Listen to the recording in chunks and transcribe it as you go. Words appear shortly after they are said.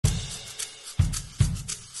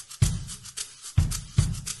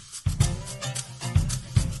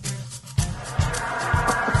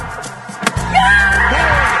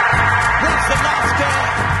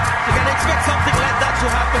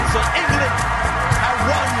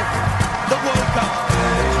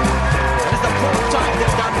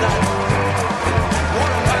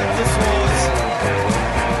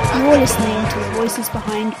You're listening to the voices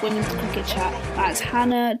behind Women's Cricket Chat. That's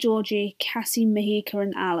Hannah, Georgie, Cassie, Mahika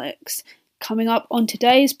and Alex. Coming up on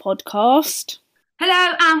today's podcast...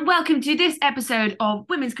 Hello and welcome to this episode of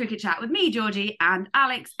Women's Cricket Chat with me, Georgie and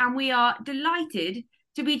Alex, and we are delighted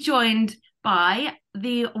to be joined by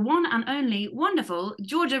the one and only wonderful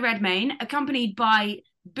Georgia Redmayne, accompanied by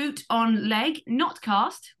boot on leg, not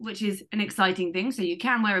cast, which is an exciting thing. So you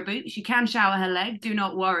can wear a boot, she can shower her leg, do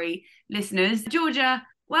not worry, listeners. Georgia,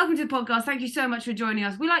 welcome to the podcast. Thank you so much for joining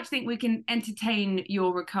us. We like to think we can entertain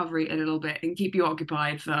your recovery a little bit and keep you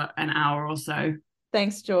occupied for an hour or so.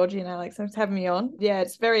 Thanks, Georgie and Alex. Thanks for having me on. Yeah,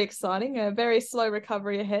 it's very exciting. A very slow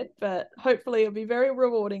recovery ahead, but hopefully it'll be very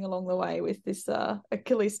rewarding along the way with this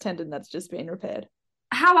Achilles tendon that's just been repaired.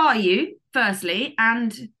 How are you, firstly?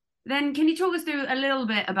 And then can you talk us through a little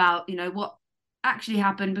bit about, what actually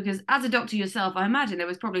happened? Because as a doctor yourself, I imagine there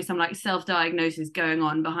was probably some self-diagnosis going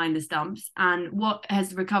on behind the stumps. And what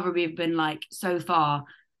has the recovery been like so far?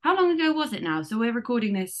 How long ago was it now? So we're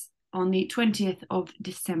recording this on the 20th of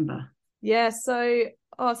December. Yeah, so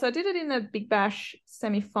I did it in the Big Bash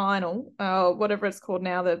semi-final, whatever it's called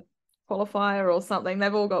now, the qualifier or something.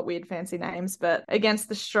 They've all got weird fancy names, but against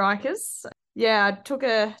the Strikers. Yeah, I took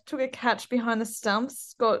a catch behind the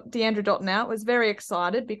stumps, got Deandra Dotton out, was very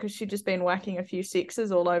excited because she'd just been whacking a few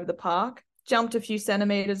sixes all over the park. Jumped a few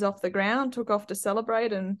centimetres off the ground, took off to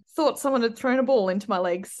celebrate and thought someone had thrown a ball into my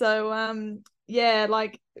legs. So, yeah,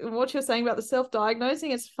 what you're saying about the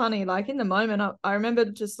self-diagnosing, it's funny. In the moment, I remember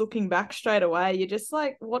just looking back straight away. You're just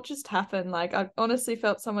like, what just happened? I honestly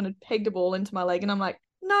felt someone had pegged a ball into my leg and I'm like,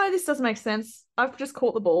 no, this doesn't make sense. I've just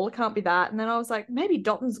caught the ball. It can't be that. And then I was like, maybe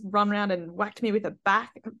Dotton's run around and whacked me with a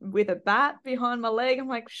bat behind my leg. I'm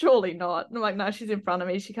like, surely not. And I'm like, no, she's in front of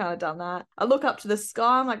me. She can't have done that. I look up to the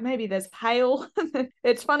sky. I'm like, maybe there's hail.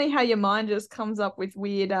 It's funny how your mind just comes up with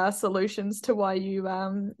weird solutions to why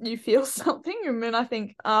you feel something. And then I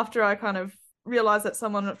think after I kind of realized that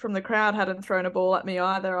someone from the crowd hadn't thrown a ball at me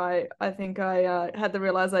either, I think I had the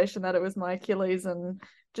realization that it was my Achilles and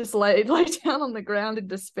just lay down on the ground in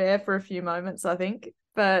despair for a few moments, I think.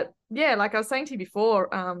 But yeah, like I was saying to you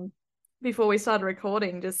before we started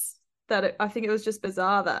recording, just that I think it was just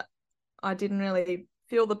bizarre that I didn't really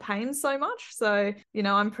feel the pain so much. So,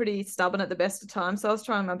 I'm pretty stubborn at the best of times. So I was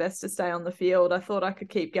trying my best to stay on the field. I thought I could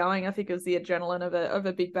keep going. I think it was the adrenaline of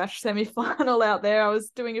a Big Bash semi-final out there. I was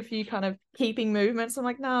doing a few kind of keeping movements. I'm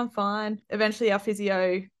like, no, I'm fine. Eventually our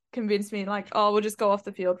physio convinced me we'll just go off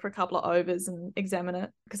the field for a couple of overs and examine it.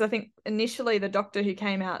 Because I think initially the doctor who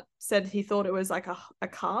came out said he thought it was like a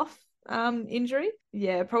calf injury.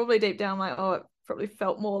 Yeah, probably deep down it probably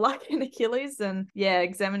felt more like an Achilles. And yeah,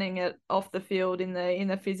 examining it off the field in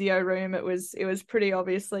the physio room, it was pretty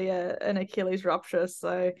obviously an Achilles rupture.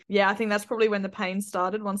 So yeah, I think that's probably when the pain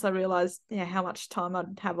started, once I realized how much time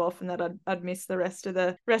I'd have off and that I'd miss the rest of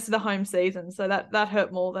the home season. So that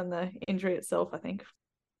hurt more than the injury itself, I think.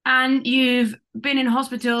 And you've been in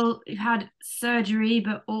hospital, you've had surgery,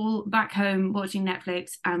 but all back home watching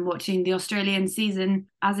Netflix and watching the Australian season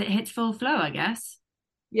as it hits full flow, I guess.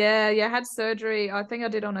 Yeah, I had surgery. I think I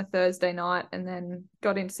did on a Thursday night and then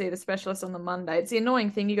got in to see the specialist on the Monday. It's the annoying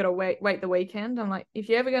thing, you got to wait the weekend. I'm like, if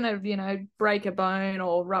you're ever going to, break a bone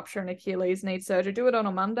or rupture an Achilles, need surgery, do it on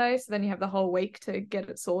a Monday. So then you have the whole week to get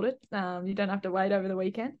it sorted. You don't have to wait over the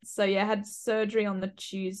weekend. So yeah, I had surgery on the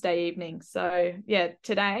Tuesday evening. So yeah,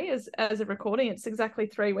 today, as of recording, it's exactly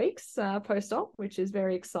 3 weeks post-op, which is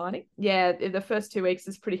very exciting. Yeah, the first 2 weeks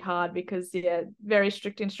is pretty hard because, very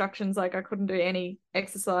strict instructions. I couldn't do any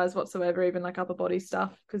exercise whatsoever, even upper body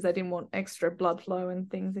stuff, because they didn't want extra blood flow and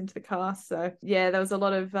things into the cast. So yeah, there was a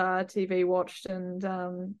lot of TV watched, and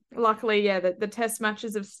luckily the test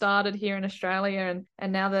matches have started here in Australia,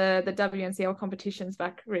 and now the WNCL competition's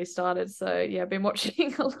back restarted. So yeah, I've been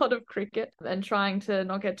watching a lot of cricket and trying to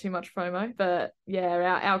not get too much FOMO. But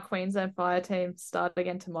yeah, our Queensland Fire team start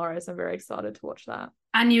again tomorrow, so I'm very excited to watch that.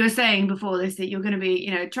 And you were saying before this that you're going to be,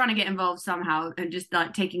 trying to get involved somehow and just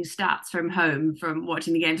taking stats from home from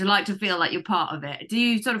watching the game to feel like you're part of it. Do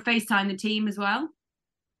you sort of FaceTime the team as well?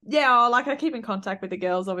 Yeah, I keep in contact with the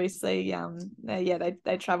girls, obviously.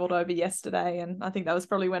 They travelled over yesterday, and I think that was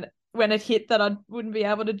probably when it hit that I wouldn't be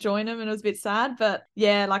able to join them, and it was a bit sad. But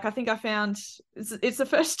yeah, I think I found it's the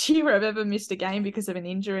first year where I've ever missed a game because of an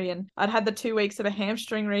injury, and I'd had the 2 weeks of a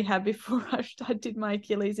hamstring rehab before I did my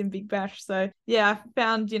Achilles in Big Bash. So yeah, I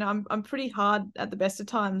found I'm pretty hard at the best of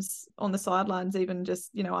times on the sidelines, even just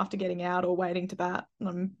after getting out or waiting to bat.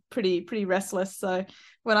 I'm pretty restless. So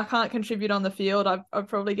when I can't contribute on the field, I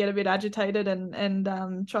probably get a bit agitated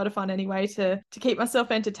and try to find any way to keep myself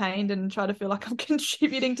entertained and try to feel like I'm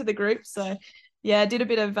contributing to the group. So yeah, I did a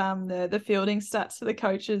bit of the fielding stats for the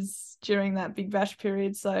coaches during that Big Bash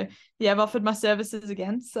period. So yeah, I've offered my services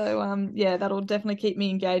again. So yeah, that'll definitely keep me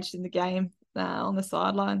engaged in the game on the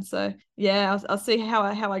sideline. So yeah, I'll see how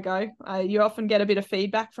I go. You often get a bit of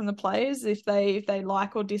feedback from the players if they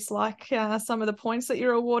like or dislike some of the points that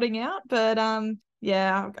you're awarding out. But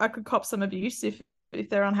yeah, I could cop some abuse if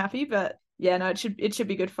they're unhappy. But yeah, no, it should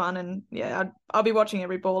be good fun. And yeah, I'll be watching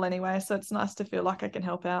every ball anyway. So it's nice to feel like I can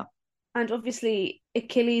help out. And obviously,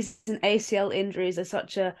 Achilles and ACL injuries are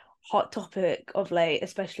such a hot topic of late,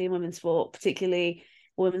 especially in women's sport, particularly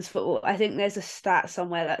women's football. I think there's a stat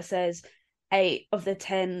somewhere that says 8 of the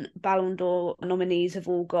 10 Ballon d'Or nominees have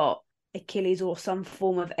all got Achilles or some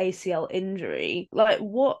form of ACL injury. Like,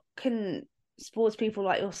 what can sports people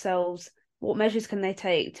like yourselves, what measures can they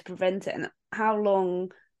take to prevent it? And how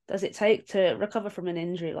long does it take to recover from an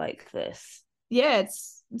injury like this? Yeah,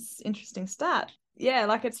 it's interesting stat. Yeah,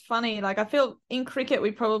 like it's funny. Like I feel in cricket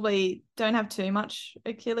we probably don't have too much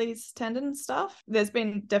Achilles tendon stuff. There's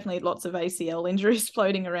been definitely lots of ACL injuries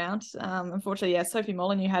floating around. Unfortunately, yeah, Sophie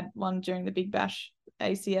Molyneux had one during the Big Bash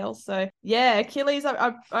ACL. So yeah, Achilles.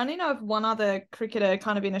 I only know of one other cricketer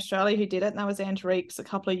kind of in Australia who did it, and that was Ange Reeks a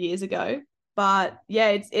couple of years ago. But yeah,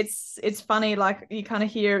 it's funny. Like you kind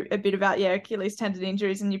of hear a bit about Achilles tendon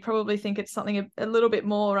injuries, and you probably think it's something a little bit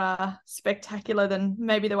more spectacular than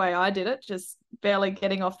maybe the way I did it, just barely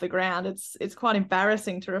getting off the ground. It's quite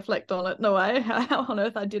embarrassing to reflect on it in a way, how on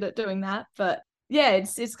earth I did it doing that. But yeah,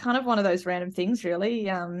 it's kind of one of those random things,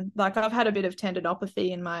 really. Like I've had a bit of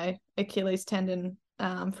tendinopathy in my Achilles tendon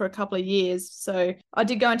for a couple of years. So I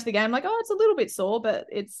did go into the game like, oh, it's a little bit sore, but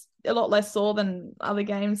it's a lot less sore than other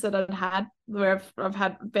games that I've had where I've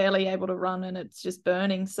had barely able to run and it's just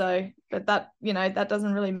burning. So, but that, that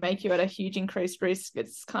doesn't really make you at a huge increased risk.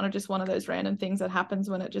 It's kind of just one of those random things that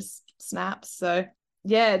happens when it just snaps. So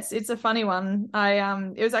yeah, it's a funny one.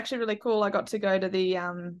 It was actually really cool. I got to go to the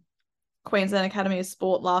Queensland Academy of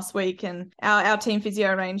Sport last week, and our team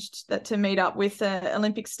physio arranged that to meet up with an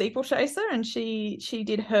Olympic steeplechaser, and she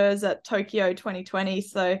did hers at Tokyo 2020.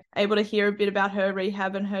 So able to hear a bit about her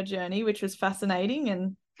rehab and her journey, which was fascinating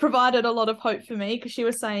and provided a lot of hope for me because she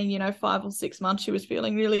was saying, 5 or 6 months she was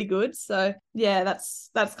feeling really good. So yeah,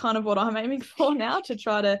 that's kind of what I'm aiming for now, to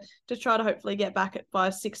try to hopefully get back at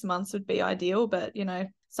by 6 months would be ideal. But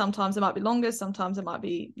sometimes it might be longer, sometimes it might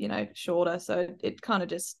be, shorter. So it kind of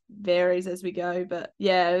just varies as we go. But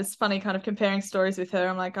yeah, it was funny kind of comparing stories with her.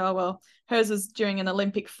 I'm like, oh, well, hers was during an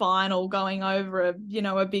Olympic final going over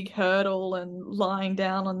a big hurdle and lying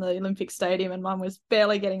down on the Olympic stadium, and mine was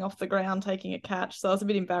barely getting off the ground taking a catch. So I was a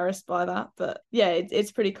bit embarrassed by that. But yeah,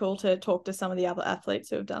 it's pretty cool to talk to some of the other athletes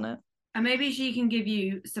who have done it. And maybe she can give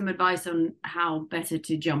you some advice on how better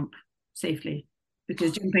to jump safely,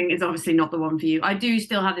 because jumping is obviously not the one for you. I do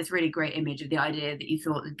still have this really great image of the idea that you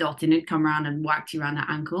thought the Dottin had come around and whacked you around that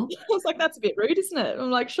ankle. I was like, that's a bit rude, isn't it?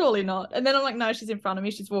 I'm like, surely not. And then I'm like, no, she's in front of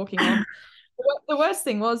me. She's walking on. The worst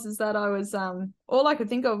thing is that I was, all I could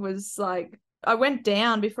think of was like, I went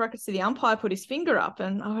down before I could see the umpire put his finger up,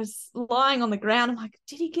 and I was lying on the ground. I'm like,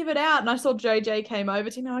 did he give it out? And I saw JJ came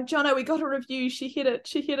over to me. I'm like, Jono, we got a review. She hit it.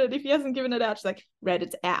 If he hasn't given it out, she's like, Red,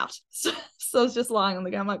 it's out. So I was just lying on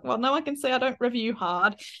the ground. I'm like, well, no one can say I don't review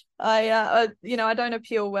hard. I don't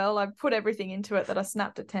appeal well. I've put everything into it that I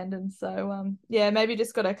snapped a tendon. So yeah, maybe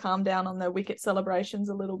just got to calm down on the wicket celebrations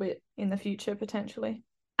a little bit in the future potentially.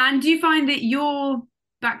 And do you find that your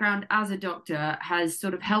background as a doctor has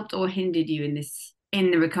sort of helped or hindered you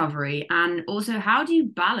in the recovery? And also, how do you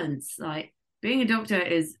balance, like, being a doctor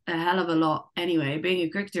is a hell of a lot anyway, being a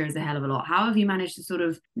cricketer is a hell of a lot. How have you managed to sort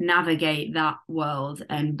of navigate that world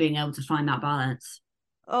and being able to find that balance?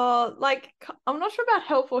 Like, I'm not sure about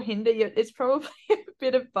help or hinder yet. It's probably a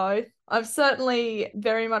bit of both. I've certainly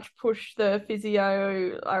very much pushed the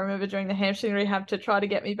physio, I remember during the hamstring rehab, to try to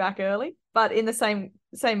get me back early. But in the same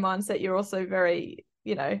mindset, you're also very,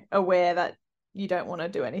 aware that you don't want to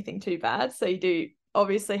do anything too bad. So you do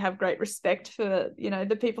obviously have great respect for,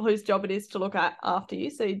 the people whose job it is to look after you.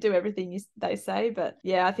 So you do everything they say. But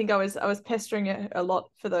yeah, I think I was pestering it a lot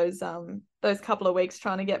for those couple of weeks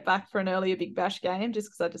trying to get back for an earlier Big Bash game, just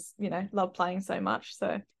because I just, love playing so much.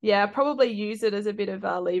 So yeah, I probably use it as a bit of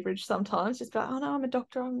leverage sometimes, just like, oh no, I'm a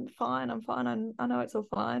doctor, I'm fine. I know it's all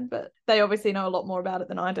fine. But they obviously know a lot more about it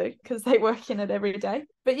than I do because they work in it every day.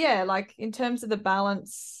 But yeah, like in terms of the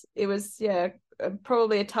balance, it was,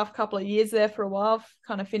 probably a tough couple of years there for a while,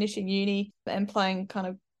 kind of finishing uni and playing kind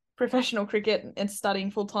of professional cricket and studying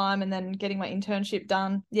full time and then getting my internship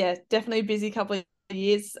done. Yeah, definitely a busy couple of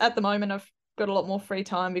years. At the moment, I've got a lot more free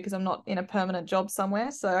time because I'm not in a permanent job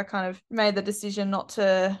somewhere. So I kind of made the decision not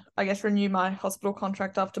to, I guess, renew my hospital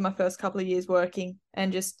contract after my first couple of years working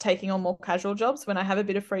and just taking on more casual jobs when I have a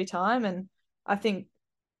bit of free time. And I think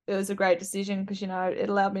it was a great decision because, you know, it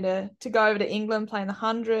allowed me to go over to England, play in the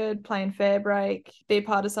 100, play in Fairbreak, be a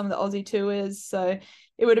part of some of the Aussie tours. So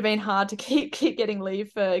it would have been hard to keep getting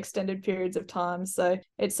leave for extended periods of time. So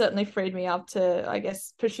it certainly freed me up to, I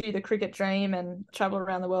guess, pursue the cricket dream and travel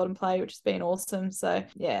around the world and play, which has been awesome. So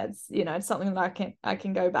yeah, it's, you know, it's something that I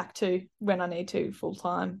can go back to when I need to full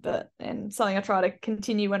time, and something I try to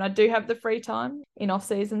continue when I do have the free time in off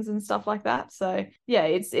seasons and stuff like that. So yeah,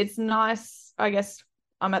 it's nice. I guess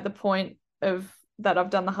I'm at the point of that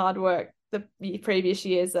I've done the hard work the previous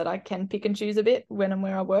years that I can pick and choose a bit when and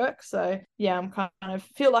where I work. So yeah, I'm kind of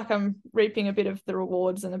feel like I'm reaping a bit of the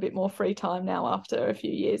rewards and a bit more free time now after a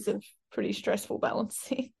few years of pretty stressful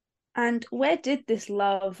balancing. And where did this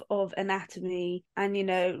love of anatomy and, you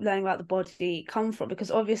know, learning about the body come from? Because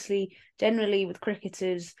obviously, generally with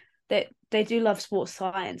cricketers, they do love sports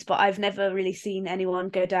science, but I've never really seen anyone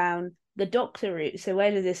go down the doctor route. So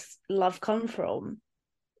where did this love come from?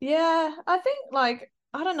 Yeah, I think like,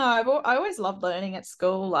 I don't know, I always loved learning at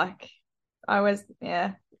school. Like I always,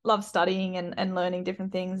 yeah, love studying and learning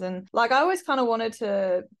different things. And like, I always kind of wanted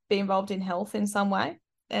to be involved in health in some way.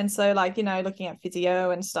 And so like, you know, looking at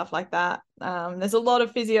physio and stuff like that. There's a lot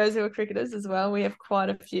of physios who are cricketers as well. We have quite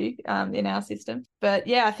a few in our system. But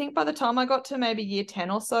yeah, I think by the time I got to maybe year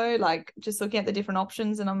 10 or so, like just looking at the different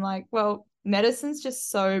options, and I'm like, well, medicine's just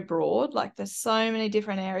so broad. Like there's so many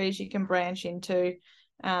different areas you can branch into.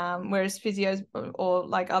 Whereas physios or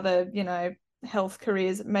like other, you know, health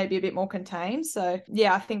careers may be a bit more contained. So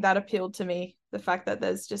yeah, I think that appealed to me, the fact that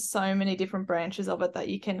there's just so many different branches of it that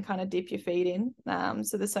you can kind of dip your feet in.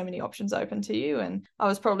 So there's so many options open to you. And I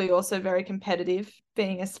was probably also very competitive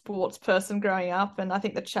being a sports person growing up. And I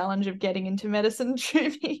think the challenge of getting into medicine drew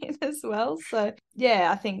me in as well. So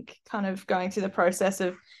yeah, I think kind of going through the process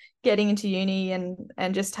of getting into uni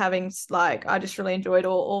and just having like, I just really enjoyed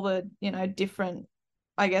all the, you know, different,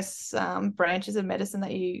 I guess, branches of medicine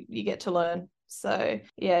that you get to learn. So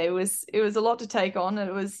yeah, it was a lot to take on.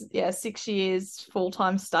 It was 6 years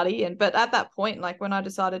full-time study, but at that point, like when I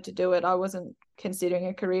decided to do it, I wasn't considering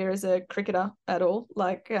a career as a cricketer at all.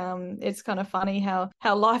 Like it's kind of funny how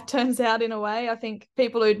life turns out in a way. I think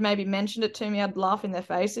people who'd maybe mentioned it to me, I'd laugh in their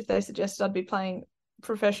face if they suggested I'd be playing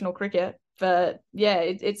professional cricket. But yeah,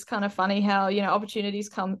 it's kind of funny how, you know, opportunities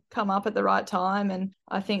come up at the right time. And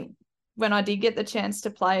I think when I did get the chance to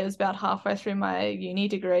play, it was about halfway through my uni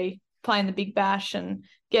degree, playing the Big Bash and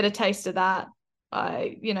get a taste of that.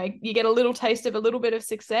 You know, you get a little taste of a little bit of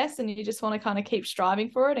success and you just want to kind of keep striving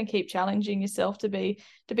for it and keep challenging yourself to be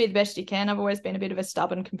the best you can. I've always been a bit of a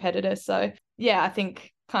stubborn competitor. So yeah, I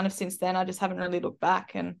think kind of since then, I just haven't really looked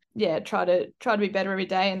back and yeah, try to be better every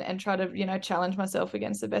day and try to, you know, challenge myself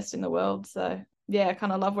against the best in the world. So yeah, I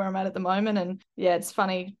kind of love where I'm at the moment. And yeah, it's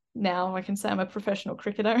funny now I can say I'm a professional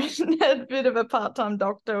cricketer and a bit of a part-time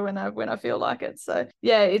doctor when I feel like it. So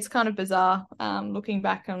yeah, it's kind of bizarre looking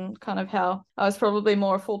back on kind of how I was probably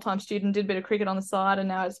more a full-time student, did a bit of cricket on the side, and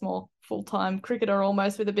now it's more full-time cricketer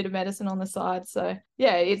almost with a bit of medicine on the side. So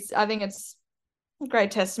yeah, I think it's a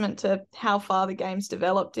great testament to how far the game's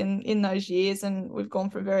developed in those years, and we've gone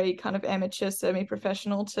from very kind of amateur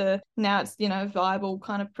semi-professional to now it's, you know, viable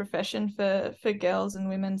kind of profession for girls and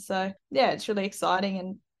women. So yeah, it's really exciting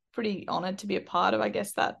and pretty honored to be a part of, I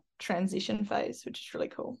guess, that transition phase, which is really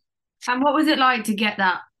cool. And what was it like to get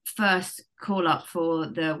that first call up for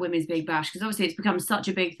the Women's Big Bash? Because obviously it's become such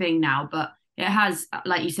a big thing now, but it has,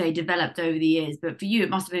 like you say, developed over the years. But for you, it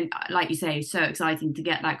must have been, like you say, so exciting to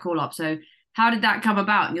get that call up. So how did that come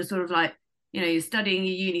about? And you're sort of like, you know, you're studying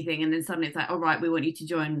your uni thing, and then suddenly it's like, all right, we want you to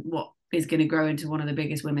join what is going to grow into one of the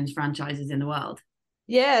biggest women's franchises in the world.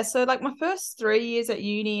 Yeah, so like my first 3 years at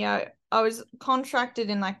uni, I was contracted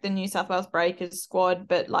in like the New South Wales Breakers squad,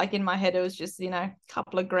 but like in my head, it was just, you know, a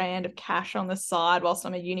couple of grand of cash on the side whilst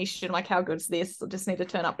I'm a uni student. Like, how good's this? I just need to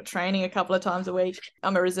turn up for training a couple of times a week.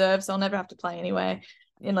 I'm a reserve, so I'll never have to play anyway,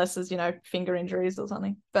 unless there's, you know, finger injuries or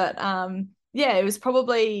something. But yeah, it was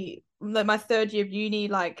probably my third year of uni.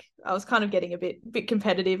 Like I was kind of getting a bit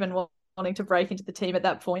competitive and wanting to break into the team at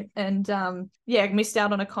that point. And yeah, missed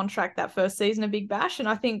out on a contract that first season of Big Bash. And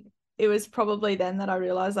I think it was probably then that I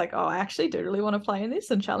realized like, oh, I actually do really want to play in this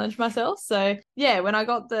and challenge myself. So yeah, when I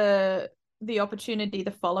got the opportunity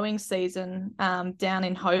the following season down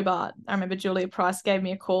in Hobart, I remember Julia Price gave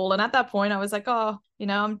me a call. And at that point I was like, oh, you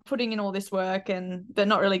know, I'm putting in all this work but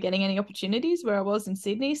not really getting any opportunities where I was in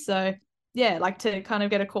Sydney. So yeah, like to kind of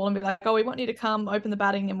get a call and be like, oh, we want you to come open the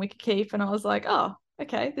batting and wicket keep. And I was like, oh,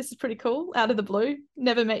 okay, this is pretty cool, out of the blue.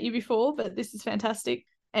 Never met you before, but this is fantastic.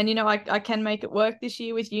 And, I can make it work this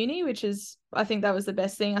year with uni, which is, I think that was the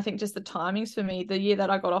best thing. I think just the timings for me, the year that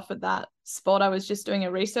I got offered that spot, I was just doing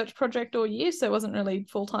a research project all year. So it wasn't really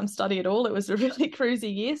full-time study at all. It was a really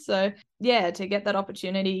cruisy year. So yeah, to get that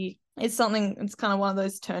opportunity, it's kind of one of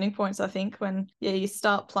those turning points, I think, when, you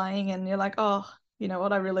start playing and you're like, oh, you know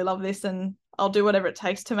what, I really love this and I'll do whatever it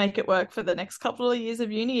takes to make it work for the next couple of years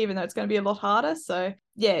of uni, even though it's going to be a lot harder. So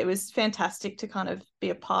yeah, it was fantastic to kind of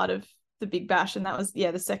be a part of the Big Bash, and that was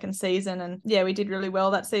the second season, and we did really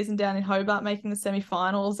well that season down in Hobart, making the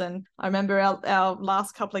semi-finals. And I remember our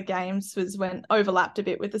last couple of games was when overlapped a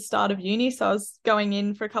bit with the start of uni, so I was going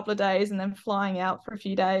in for a couple of days and then flying out for a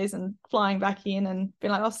few days and flying back in and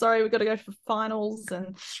being like, oh sorry, we've got to go for finals.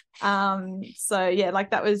 And so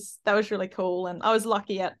like that was really cool. And I was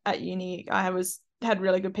lucky at uni. Had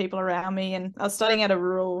really good people around me, and I was studying at a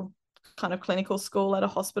rural kind of clinical school at a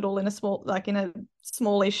hospital in a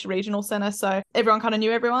smallish regional centre, so everyone kind of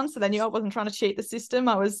knew everyone, so they knew I wasn't trying to cheat the system.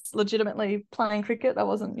 I was legitimately playing cricket. I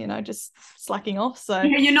wasn't just slacking off. So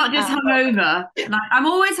you're not just hungover. Like, I'm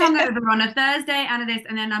always hungover on a Thursday and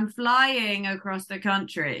and then I'm flying across the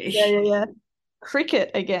country. Yeah. Cricket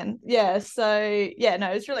again. So no,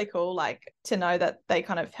 it's really cool, like, to know that they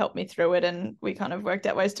kind of helped me through it, and we kind of worked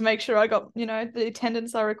out ways to make sure I got the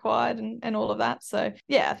attendance I required and all of that. So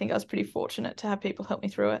I think I was pretty fortunate to have people help me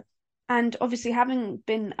through it. And obviously, having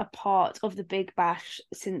been a part of the Big Bash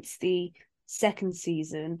since the second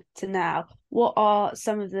season to now, what are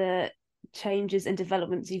some of the changes and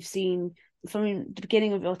developments you've seen from the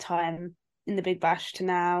beginning of your time in the Big Bash to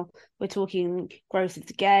now? We're talking growth of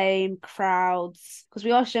the game, crowds, because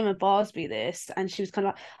we asked Gemma Barsby this and she was kind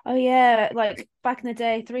of like, oh yeah, like back in the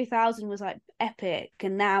day 3,000 was like epic,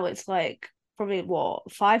 and now it's like probably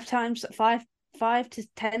what, 5 to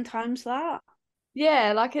 10 times that.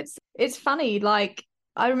 Like it's funny, like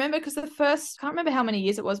I remember, because can't remember how many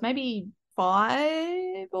years it was, maybe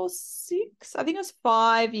 5 or 6, I think it was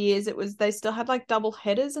 5 years. They still had like double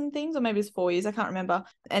headers and things, or maybe it's 4 years, I can't remember.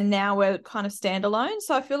 And now we're kind of standalone,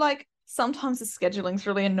 so I feel like sometimes the scheduling's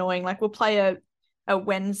really annoying. Like we'll play a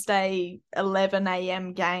Wednesday 11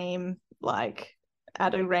 a.m. game like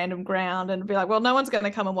at a random ground and be like, well, no one's going to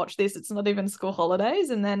come and watch this, it's not even school holidays.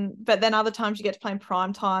 But then other times you get to play in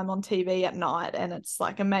prime time on TV at night, and it's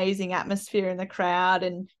like amazing atmosphere in the crowd,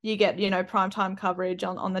 and you get prime time coverage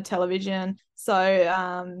on the television. So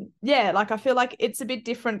like I feel like it's a bit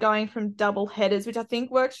different going from double headers, which I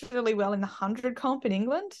think works really well in the 100 comp in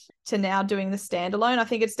England, to now doing the standalone. I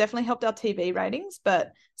think it's definitely helped our TV ratings,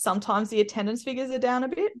 but sometimes the attendance figures are down a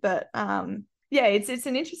bit. But it's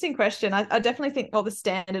an interesting question. I definitely think, the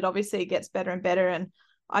standard obviously gets better and better, and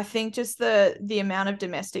I think just the amount of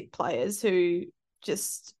domestic players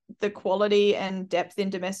the quality and depth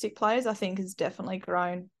in domestic players, I think, has definitely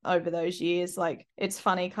grown over those years. Like it's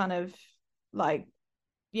funny, kind of like,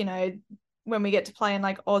 when we get to play in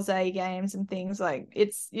like Aussie games and things, like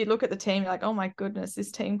you look at the team, you're like, oh my goodness,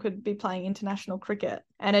 this team could be playing international cricket.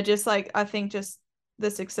 And it just like, I think just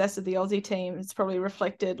the success of the Aussie team is probably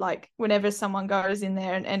reflected, like whenever someone goes in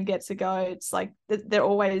there and gets a go, it's like they're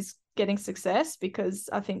always getting success, because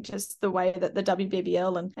I think just the way that the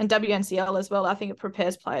WBBL and WNCL as well, I think it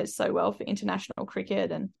prepares players so well for international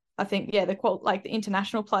cricket. And I think the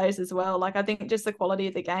international players as well, like I think just the quality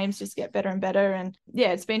of the games just get better and better. And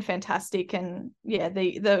it's been fantastic. And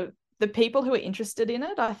the people who are interested in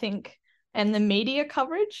it, I think, and the media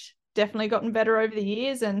coverage definitely gotten better over the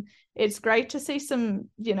years. And it's great to see some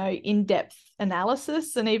in-depth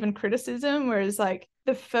analysis and even criticism, whereas like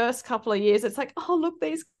the first couple of years it's like, oh look,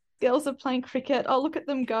 these girls are playing cricket, oh look at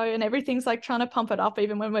them go, and everything's like trying to pump it up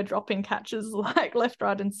even when we're dropping catches like left,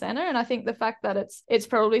 right and center. And I think the fact that it's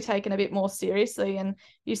probably taken a bit more seriously, and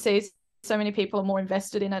you see so many people are more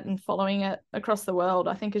invested in it and following it across the world,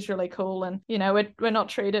 I think is really cool. And we're not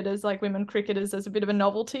treated as like women cricketers as a bit of a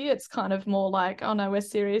novelty. It's kind of more like, oh no, we're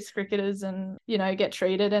serious cricketers, and get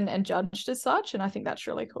treated and judged as such. And I think that's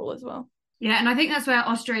really cool as well. Yeah, and I think that's where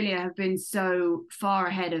Australia have been so far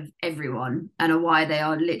ahead of everyone, and why they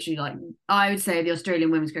are literally, like, I would say the Australian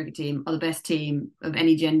women's cricket team are the best team of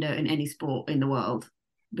any gender in any sport in the world,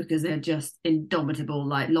 because they're just indomitable.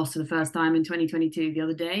 Like, lost for the first time in 2022 the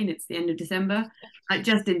other day, and it's the end of December. Like,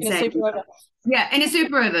 just insane. Yeah, in a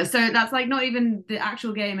super over. So that's like not even the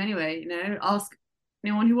actual game anyway. Ask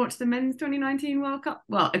anyone who watched the men's 2019 World Cup.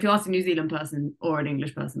 Well, if you ask a New Zealand person or an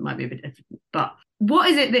English person, it might be a bit different. But what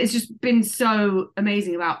is it that's just been so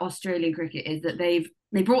amazing about Australian cricket is that they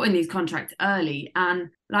brought in these contracts early, and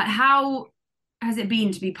like, how has it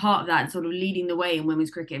been to be part of that and sort of leading the way in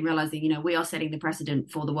women's cricket and realizing, we are setting the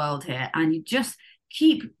precedent for the world here, and you just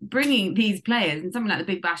keep bringing these players, and something like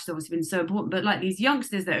the Big Bash has obviously been so important, but like these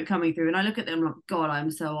youngsters that are coming through, and I look at them like, God,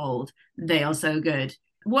 I'm so old. They are so good.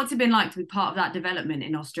 What's it been like to be part of that development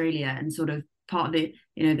in Australia and sort of part of the,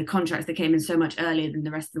 the contracts that came in so much earlier than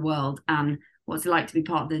the rest of the world? And what's it like to be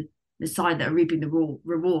part of the side that are reaping the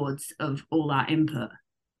rewards of all that input?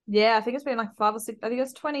 Yeah, I think it's been like 5 or 6. I think it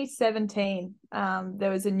was 2017. There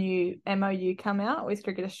was a new MOU come out with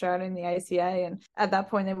Cricket Australia and the ACA, and at that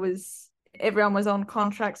point everyone was on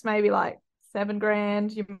contracts, maybe like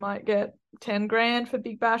 $7,000. You might get $10,000 for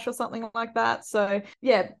Big Bash or something like that. So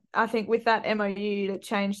yeah, I think with that MOU, it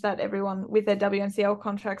changed that everyone with their WNCL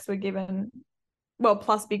contracts were given, well,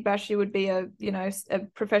 plus Big Bash, you would be a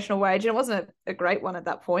professional wage, and it wasn't a great one at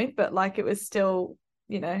that point, but like it was still,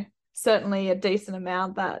 certainly a decent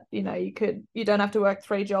amount that you don't have to work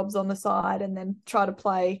 3 jobs on the side and then try to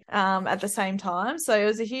play at the same time. So it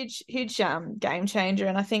was a huge game changer.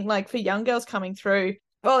 And I think like for young girls coming through,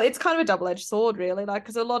 well, it's kind of a double-edged sword really, like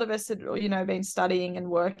because a lot of us had been studying and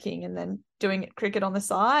working and then doing cricket on the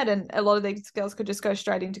side, and a lot of these girls could just go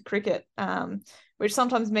straight into cricket, which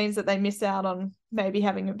sometimes means that they miss out on maybe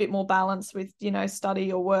having a bit more balance with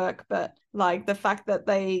study or work. But like the fact that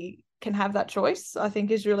they can have that choice, I think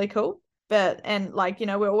is really cool. And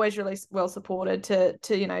we're always really well supported to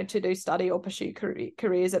do study or pursue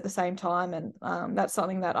careers at the same time. And that's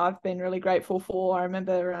something that I've been really grateful for. I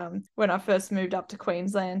remember when I first moved up to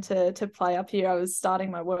Queensland to play up here, I was starting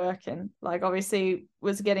my work and like obviously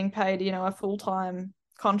was getting paid, a full-time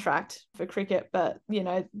contract for cricket, but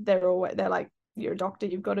they're like, you're a doctor,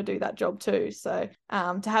 you've got to do that job too. So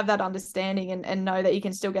to have that understanding and know that you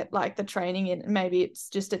can still get like the training in, maybe it's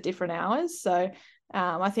just at different hours. So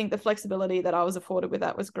I think the flexibility that I was afforded with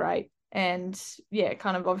that was great. And yeah,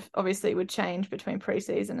 kind of obviously would change between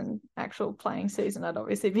pre-season and actual playing season. I'd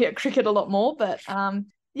obviously be at cricket a lot more, but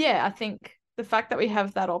I think the fact that we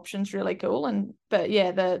have that option is really cool. But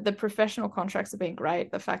the professional contracts have been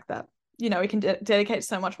great. The fact that we can dedicate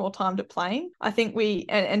so much more time to playing. I think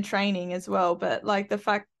and training as well, but like the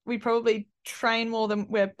fact we probably train more than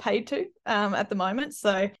we're paid to at the moment.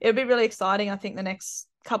 So it'll be really exciting. I think the next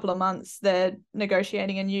couple of months they're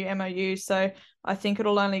negotiating a new MOU, so I think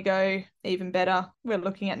it'll only go even better. We're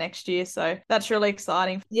looking at next year, so that's really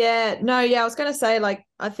exciting. I was going to say, like,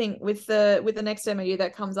 I think with the next MOU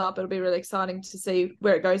that comes up, it'll be really exciting to see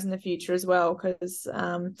where it goes in the future as well, because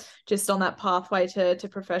just on that pathway to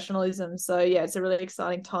professionalism. So yeah, it's a really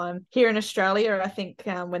exciting time here in Australia. I think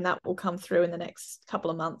when that will come through in the next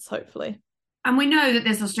couple of months, hopefully. And we know that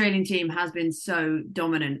this Australian team has been so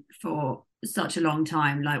dominant for such a long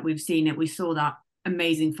time. Like we've seen it. We saw that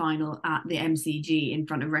amazing final at the MCG in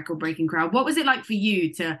front of record-breaking crowd. What was it like for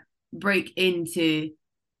you to break into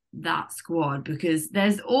that squad? Because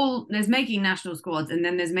there's making national squads, and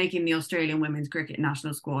then there's making the Australian women's cricket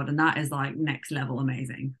national squad, and that is like next level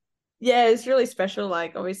amazing. Yeah, it's really special.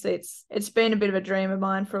 Like obviously it's been a bit of a dream of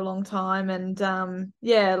mine for a long time, and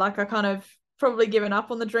like I kind of probably given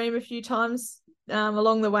up on the dream a few times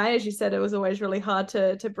along the way. As you said, it was always really hard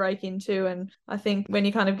to break into, and I think when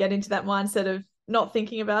you kind of get into that mindset of not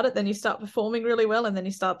thinking about it, then you start performing really well, and then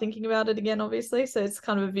you start thinking about it again, obviously. So it's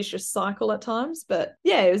kind of a vicious cycle at times. But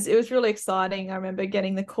yeah, it was really exciting. I remember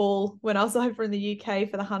getting the call when I was over in the UK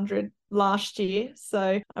for the 100 last year. So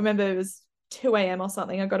I remember it was 2 a.m. or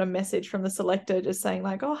something. I got a message from the selector just saying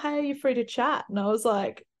like, "Oh, hey, you're free to chat." And I was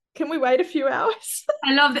like, can we wait a few hours?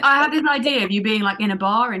 I love it. I had this idea of you being like in a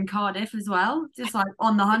bar in Cardiff as well, just like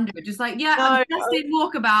on the 100, just like, I'm just in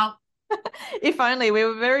walkabout. If only. We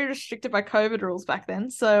were very restricted by COVID rules back then.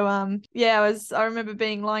 So I remember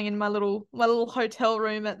lying in my little hotel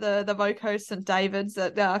room at the Voco St David's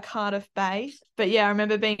at Cardiff Bay. But yeah, I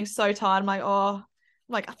remember being so tired.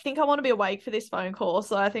 I think I want to be awake for this phone call.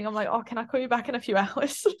 So I think I'm like, oh, can I call you back in a few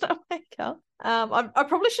hours? I wake up. I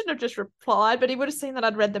probably shouldn't have just replied, but he would have seen that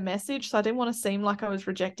I'd read the message, so I didn't want to seem like I was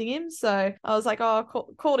rejecting him. So I was like, I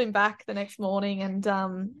called him back the next morning, and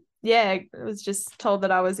I was just told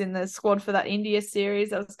that I was in the squad for that India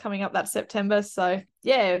series that was coming up that September. So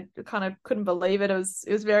yeah, kind of couldn't believe it. It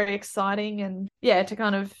was very exciting, and to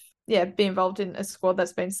kind of be involved in a squad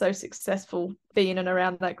that's been so successful, being in and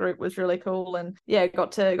around that group was really cool. And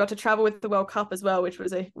got to travel with the World Cup as well, which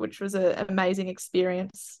was a amazing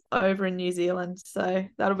experience over in New Zealand. So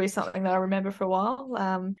that'll be something that I remember for a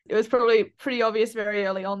while. It was probably pretty obvious very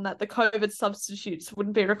early on that the COVID substitutes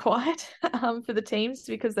wouldn't be required for the teams,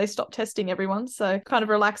 because they stopped testing everyone. So kind of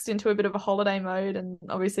relaxed into a bit of a holiday mode, and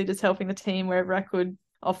obviously just helping the team wherever I could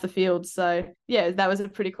off the field. So yeah, that was a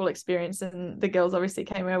pretty cool experience, and the girls obviously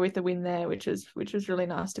came out with the win there, which was really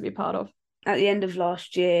nice to be a part of. At the end of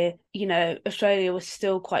last year, Australia was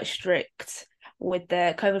still quite strict with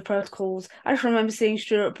their COVID protocols. I just remember seeing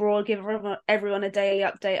Stuart Broad give everyone a daily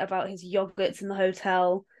update about his yogurts in the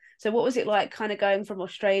hotel. So what was it like kind of going from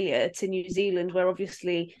Australia to New Zealand, where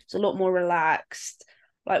obviously it's a lot more relaxed?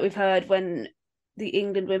 Like we've heard when the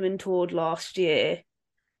England women toured last year,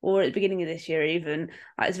 or at the beginning of this year even,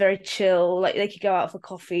 like it's very chill, like they could go out for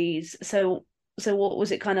coffees. So what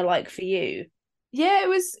was it kind of like for you? Yeah, it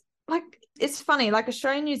was like, it's funny, like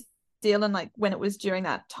Australia, New Zealand, like when it was during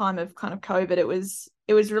that time of kind of COVID, it was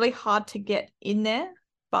really hard to get in there.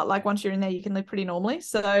 But like once you're in there, you can live pretty normally.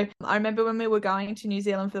 So I remember when we were going to New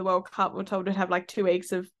Zealand for the World Cup, we were told to have like 2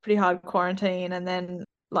 weeks of pretty hard quarantine, and then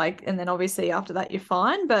obviously after that you're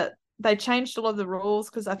fine. But they changed a lot of the rules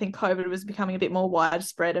because I think COVID was becoming a bit more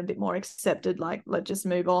widespread and a bit more accepted. Like, let's just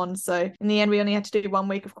move on. So in the end, we only had to do 1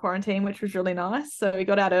 week of quarantine, which was really nice. So we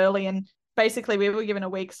got out early, and basically we were given a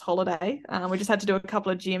week's holiday. We just had to do a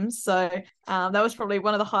couple of gyms. So that was probably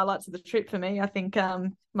one of the highlights of the trip for me. I think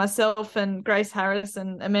myself and Grace Harris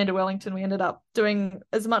and Amanda Wellington, we ended up doing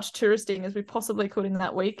as much touristing as we possibly could in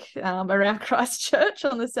that week around Christchurch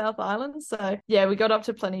on the South Island. So yeah, we got up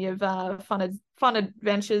to plenty of fun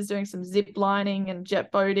adventures, doing some zip lining and jet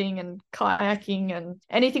boating and kayaking and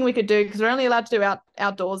anything we could do, because we're only allowed to do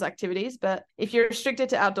outdoors activities. But if you're restricted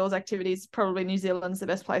to outdoors activities, probably New Zealand's the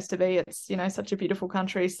best place to be. It's, such a beautiful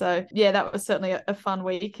country. So yeah, that was certainly a fun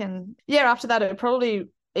week. And yeah, after that, it probably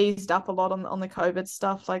eased up a lot on the COVID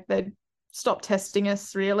stuff. Like they stopped testing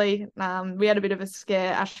us really. We had a bit of a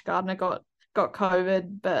scare. Ash Gardner got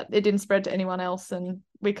COVID, but it didn't spread to anyone else. And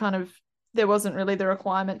there wasn't really the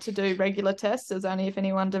requirement to do regular tests. It was only if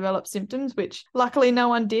anyone developed symptoms, which luckily no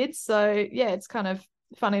one did. So yeah, it's kind of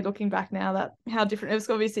funny looking back now that how different it was.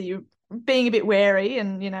 Obviously you being a bit wary,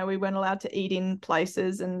 and we weren't allowed to eat in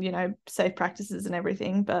places, and safe practices and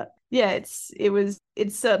everything. But yeah, it's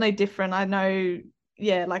certainly different. I know,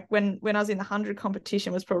 yeah, like when I was in the 100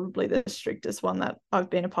 competition was probably the strictest one that I've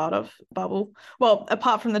been a part of, bubble. Well,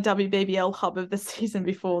 apart from the WBBL hub of the season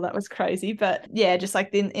before, that was crazy. But yeah, just like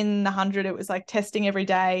in the 100, it was like testing every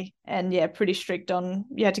day, and yeah, pretty strict on,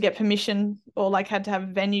 you had to get permission or like had to have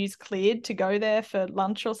venues cleared to go there for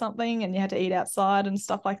lunch or something, and you had to eat outside and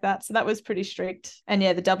stuff like that. So that was pretty strict. And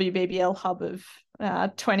yeah, the WBBL hub of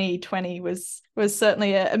 2020 was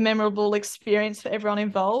certainly a memorable experience for everyone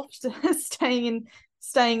involved.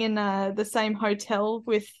 staying in the same hotel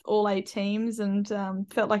with all 8 teams, and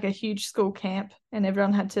felt like a huge school camp, and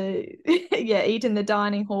everyone had to eat in the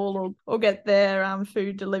dining hall or get their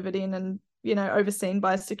food delivered in, and overseen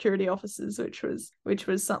by security officers, which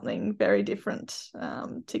was something very different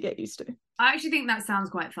to get used to. I actually think that sounds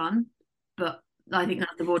quite fun, but I think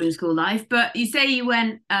that's the boarding school life. But you say you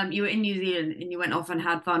went, you were in New Zealand and you went off and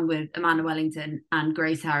had fun with Amanda Wellington and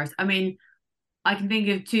Grace Harris. I mean, I can think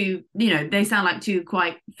of two, they sound like two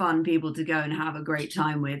quite fun people to go and have a great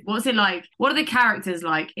time with. What's it like? What are the characters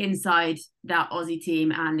like inside that Aussie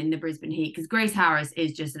team and in the Brisbane Heat? Because Grace Harris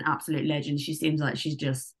is just an absolute legend. She seems like she's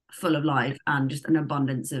just full of life and just an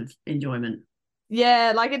abundance of enjoyment.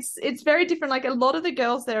 Yeah, like it's very different. Like a lot of the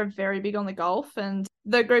girls there are very big on the golf, and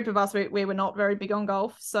the group of us, we were not very big on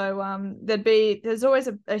golf. So there's always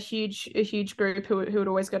a huge group who would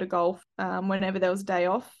always go to golf whenever there was a day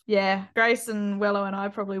off. Yeah, Grace and Wello and I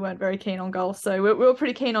probably weren't very keen on golf, so we were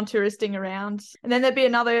pretty keen on touristing around. And then there'd be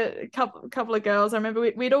another couple of girls. I remember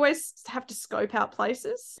we'd always have to scope out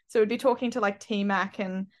places, so we'd be talking to like T-Mac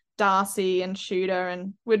and Darcy and Shooter,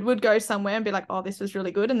 and would go somewhere and be like, oh, this was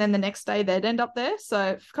really good, and then the next day they'd end up there. So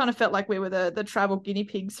it kind of felt like we were the travel guinea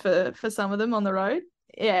pigs for some of them on the road.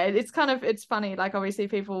 Yeah, it's funny. Like obviously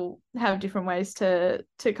people have different ways to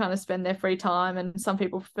kind of spend their free time, and some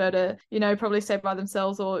people prefer to probably stay by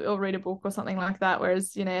themselves or read a book or something like that,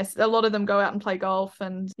 whereas a lot of them go out and play golf.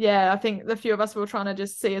 And yeah, I think the few of us were trying to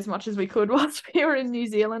just see as much as we could whilst we were in New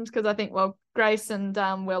Zealand, because I think, well, Grace and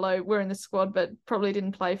Wello were in the squad but probably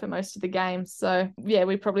didn't play for most of the games. So yeah,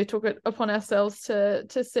 we probably took it upon ourselves to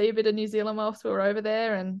see a bit of New Zealand whilst we were over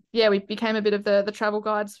there. And yeah, we became a bit of the travel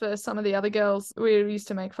guides for some of the other girls we used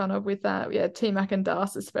to make fun of with T-Mac and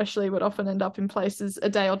Darcy especially would often end up in places a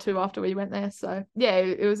day or two after we went there. So yeah,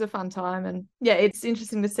 it was a fun time. And yeah, it's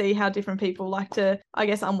interesting to see how different people like to, I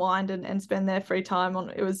guess, unwind and spend their free time on.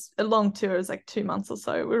 It was a long tour. It was like 2 months or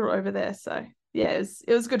so we were over there. So yeah,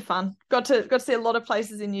 it was good fun. Got to see a lot of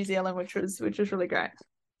places in New Zealand, which was really great.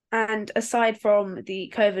 And aside from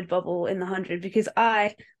the COVID bubble in the 100, because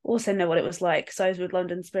I also know what it was like, so I was with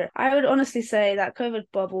London Spirit, I would honestly say that COVID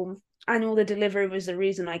bubble and all the delivery was the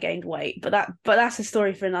reason I gained weight. But that's a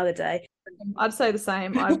story for another day. I'd say the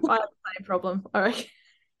same. I have the same problem. All right.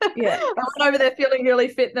 Yeah. I went over there feeling really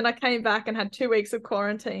fit. Then I came back and had 2 weeks of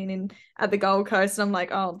quarantine at the Gold Coast. And I'm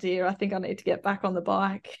like, oh dear, I think I need to get back on the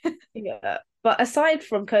bike. Yeah. But aside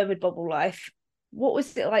from COVID bubble life, what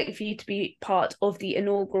was it like for you to be part of the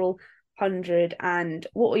inaugural 100, and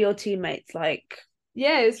what were your teammates like?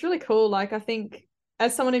 Yeah, it's really cool. Like, I think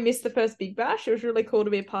as someone who missed the first Big Bash, it was really cool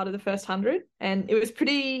to be a part of the first 100. And it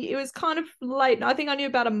was kind of late. I think I knew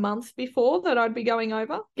about a month before that I'd be going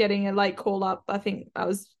over, getting a late call up. I think I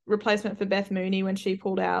was replacement for Beth Mooney when she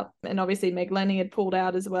pulled out. And obviously Meg Lenny had pulled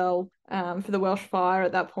out as well, for the Welsh Fire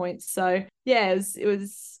at that point. So yeah,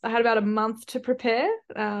 I had about a month to prepare,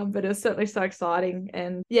 but it was certainly so exciting.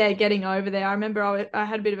 And yeah, getting over there, I remember I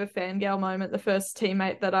had a bit of a fangirl moment. The first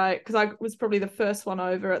teammate because I was probably the first one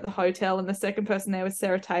over at the hotel, and the second person there was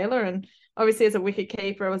Sarah Taylor. And obviously as a wicket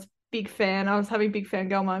keeper, I was a big fan. I was having big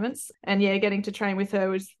fangirl moments, and yeah, getting to train with her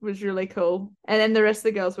was really cool. And then the rest of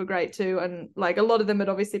the girls were great too, and like a lot of them had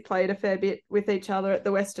obviously played a fair bit with each other at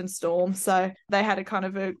the Western Storm, so they had a kind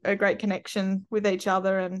of a great connection with each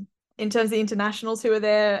other. And in terms of the internationals who were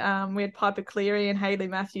there, we had Piper Cleary and Hayley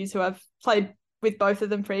Matthews, who I've played with both of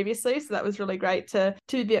them previously, so that was really great to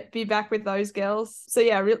be back with those girls. So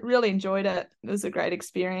yeah, really enjoyed it. It was a great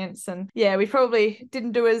experience. And yeah, we probably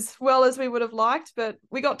didn't do as well as we would have liked, but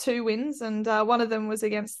we got 2 wins, and one of them was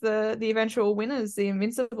against the eventual winners, the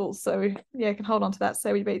Invincibles. So yeah, can hold on to that,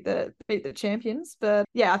 say we beat the champions. But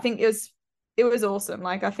yeah, I think it was awesome.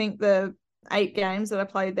 Like, I think the 8 games that I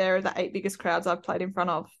played there are the 8 biggest crowds I've played in front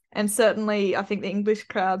of. And certainly, I think the English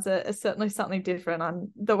crowds are certainly something different. And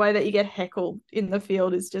the way that you get heckled in the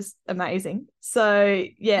field is just amazing. So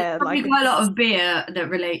yeah, There's probably quite a lot of beer that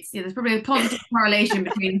relates. Yeah, there's probably a positive correlation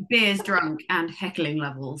between beers drunk and heckling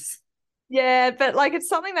levels. Yeah, but like, it's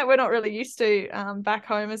something that we're not really used to back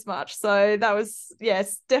home as much. So that was, yeah,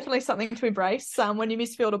 it's definitely something to embrace when you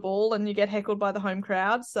misfield a ball and you get heckled by the home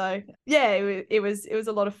crowd. So yeah, it was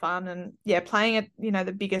a lot of fun. And yeah, playing at,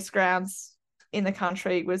 the biggest grounds in the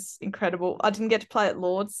country was incredible. I didn't get to play at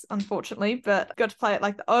Lord's, unfortunately, but got to play at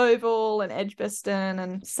like the Oval and Edgbaston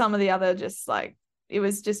and some of the other, just like, it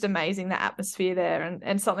was just amazing, the atmosphere there,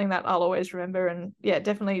 and something that I'll always remember. And yeah,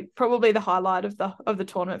 definitely probably the highlight of the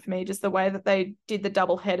tournament for me, just the way that they did the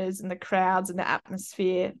double headers and the crowds and the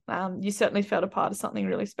atmosphere. You certainly felt a part of something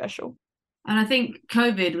really special. And I think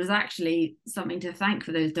COVID was actually something to thank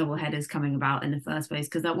for those double headers coming about in the first place,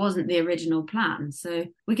 because that wasn't the original plan. So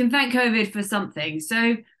we can thank COVID for something.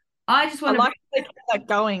 So I just want to like they kept that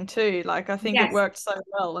going too. Like, I think yes. It worked so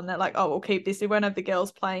well, and they're like, oh, we'll keep this. We won't have the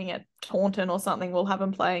girls playing at Taunton or something. We'll have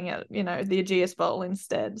them playing at the Aegeus Bowl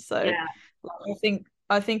instead. So yeah.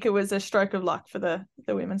 I think it was a stroke of luck for the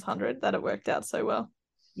women's 100 that it worked out so well.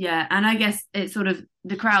 Yeah, and I guess it's sort of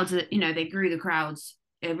the crowds that they grew the crowds.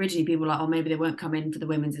 Originally people were like, oh, maybe they won't come in for the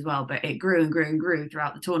women's as well, but it grew and grew and grew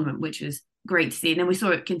throughout the tournament, which was great to see. And then we saw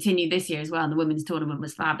it continue this year as well, and the women's tournament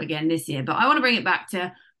was fab again this year. But I want to bring it back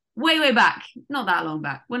to way back, not that long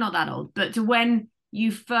back, we're not that old, but to when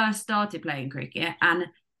you first started playing cricket and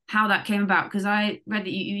how that came about. Because I read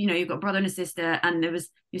that you've got a brother and a sister, and there was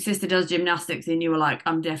your sister does gymnastics, and you were like,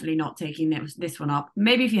 I'm definitely not taking this one up.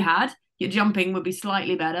 Maybe if you had, your jumping would be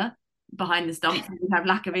slightly better behind the stumps and you'd have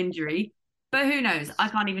lack of injury. But who knows? I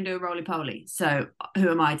can't even do a roly-poly, so who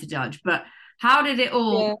am I to judge? But how did it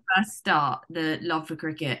all first start, the love for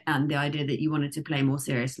cricket and the idea that you wanted to play more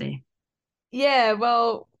seriously? Yeah,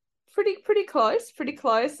 well, pretty close.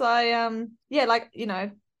 I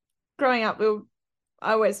growing up,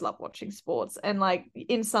 I always loved watching sports, and like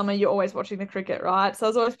in summer you're always watching the cricket, right? So I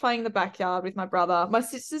was always playing in the backyard with my brother. My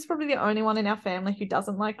sister's probably the only one in our family who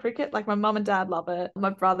doesn't like cricket. Like, my mum and dad love it. My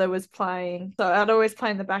brother was playing, so I'd always play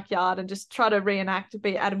in the backyard and just try to reenact,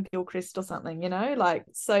 be Adam Gilchrist or something, like,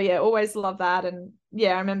 so yeah, always love that. And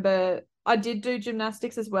yeah, I remember I did do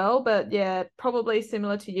gymnastics as well, but yeah, probably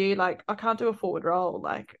similar to you, like I can't do a forward roll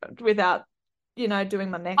like without doing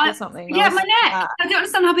my neck or something. Yeah, my neck. I don't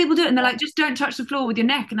understand how people do it. And they're like, just don't touch the floor with your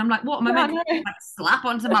neck. And I'm like, what? Am I meant to like slap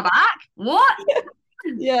onto my back? What?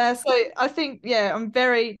 Yeah, so I think, yeah, I'm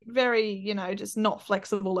very, very, just not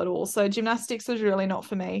flexible at all. So gymnastics was really not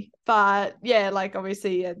for me. But yeah, like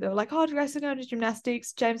obviously they were like, oh, do you guys go to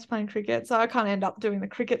gymnastics? James playing cricket. So I kind of end up doing the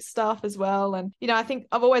cricket stuff as well. And, I think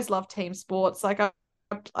I've always loved team sports. Like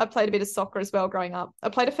I played a bit of soccer as well growing up. I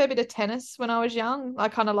played a fair bit of tennis when I was young. I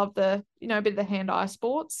kind of loved a bit of the hand-eye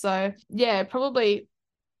sports. So yeah, probably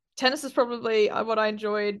tennis is probably what I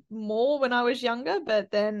enjoyed more when I was younger.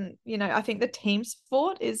 But then, I think the team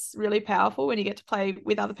sport is really powerful when you get to play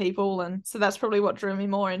with other people. And so that's probably what drew me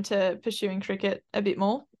more into pursuing cricket a bit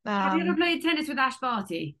more. Have you ever played tennis with Ash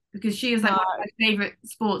Barty? Because she is like one of my favourite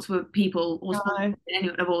sports with people or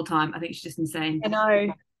anyone of all time. I think she's just insane. I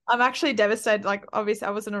know. I'm actually devastated. Like, obviously,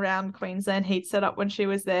 I wasn't around Queensland heat setup when she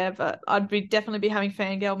was there, but I'd definitely be having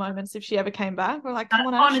fangirl moments if she ever came back. We're like, come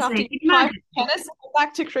on, Ash, after Honestly, you can you play imagine? tennis, come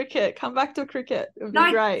back to cricket. Come back to cricket. It would be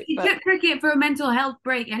Like, great. she But took cricket for a mental health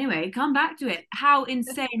break anyway. Come back to it. How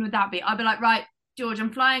insane would that be? I'd be like, right, George,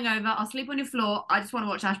 I'm flying over. I'll sleep on your floor. I just want to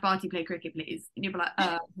watch Ash Barty play cricket, please. And you'd be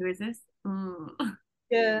like, who is this? Mm.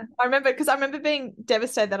 yeah, I remember being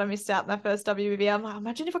devastated that I missed out in that first WBB. I'm like,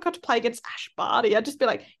 imagine if I got to play against Ash Barty. I'd just be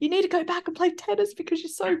like, you need to go back and play tennis because you're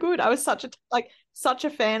so good. I was such a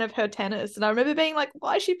fan of her tennis, and I remember being like,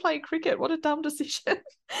 why is she playing cricket? What a dumb decision.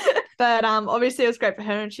 But obviously it was great for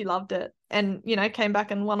her, and she loved it, and came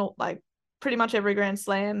back and won like pretty much every Grand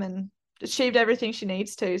Slam and achieved everything she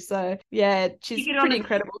needs to. So yeah, She she's could pretty honestly,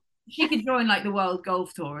 incredible. she could join like the World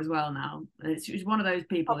Golf Tour as well now. She's one of those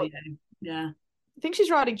people, Yeah. I think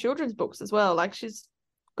she's writing children's books as well. Like, she's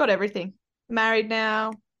got everything. Married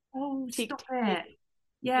now. Oh, Tick, stop tick. it.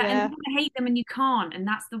 Yeah, and you Yeah. want to hate them and you can't, and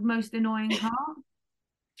that's the most annoying part.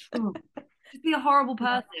 Oh, just be a horrible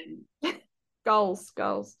person. Goals.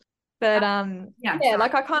 But Yeah, yeah, sorry.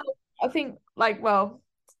 like I think, like, well,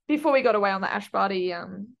 before we got away on the Ash Barty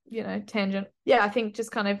tangent, yeah, I think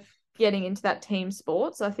just kind of getting into that team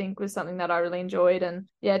sports, I think, was something that I really enjoyed. And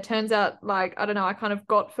yeah, it turns out, like, I don't know, I kind of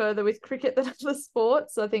got further with cricket than other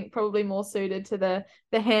sports. I think probably more suited to the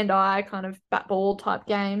hand-eye kind of bat ball type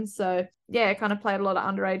games. So yeah, I kind of played a lot of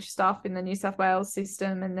underage stuff in the New South Wales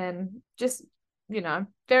system, and then just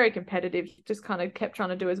very competitive, just kind of kept trying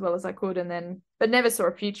to do as well as I could, and then but never saw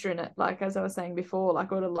a future in it. Like, as I was saying before,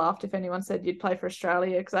 like, I would have laughed if anyone said you'd play for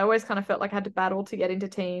Australia, because I always kind of felt like I had to battle to get into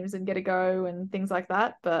teams and get a go and things like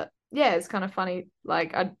that. But yeah, it's kind of funny.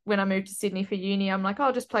 Like, when I moved to Sydney for uni, I'm like,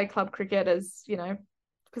 I'll just play club cricket, as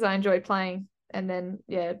because I enjoy playing. And then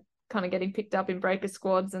yeah, kind of getting picked up in breaker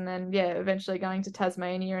squads, and then yeah, eventually going to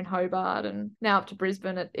Tasmania and Hobart, and now up to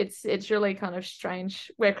Brisbane. It's really kind of strange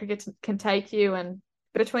where cricket can take you. And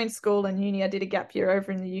between school and uni, I did a gap year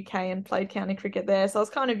over in the UK and played county cricket there, so I was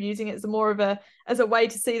kind of using it as more of a way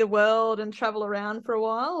to see the world and travel around for a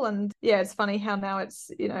while. And yeah, it's funny how now it's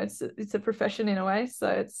a profession in a way. So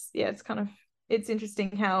it's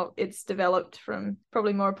interesting how it's developed from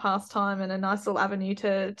probably more a pastime and a nice little avenue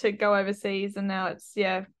to go overseas, and now it's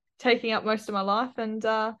taking up most of my life. And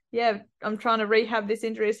I'm trying to rehab this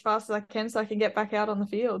injury as fast as I can so I can get back out on the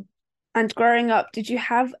field. And growing up, did you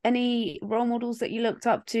have any role models that you looked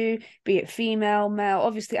up to, be it female, male?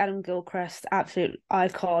 Obviously, Adam Gilchrist, absolute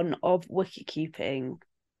icon of wicket keeping.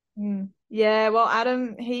 Yeah, well,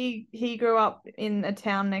 Adam, he grew up in a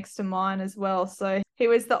town next to mine as well, so he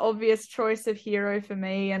was the obvious choice of hero for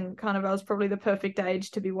me, and kind of I was probably the perfect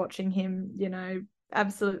age to be watching him,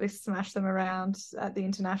 absolutely smash them around at the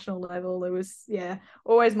international level. It was, yeah,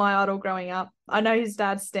 always my idol growing up. I know his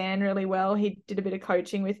dad Stan really well. He did a bit of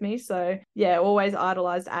coaching with me, so yeah, always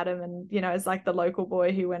idolized Adam, and as like the local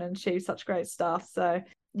boy who went and achieved such great stuff. So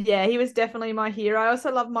yeah, he was definitely my hero. I also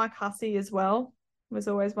love Mike Hussey as well. Was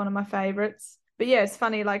always one of my favorites. But yeah, it's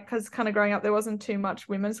funny, like, because kind of growing up there wasn't too much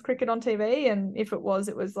women's cricket on TV, and if it was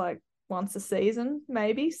like once a season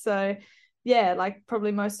maybe. So yeah, like,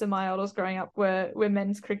 probably most of my idols growing up were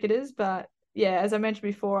men's cricketers. But yeah, as I mentioned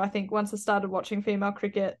before, I think once I started watching female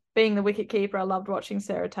cricket, being the wicket keeper, I loved watching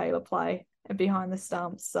Sarah Taylor play and behind the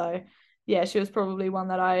stumps. So yeah, she was probably one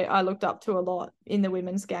that I looked up to a lot in the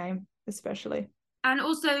women's game, especially. And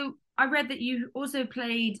also, I read that you also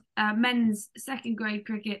played men's second grade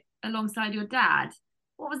cricket alongside your dad.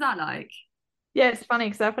 What was that like? Yeah, it's funny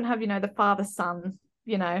because I often have, the father-son,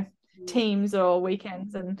 teams or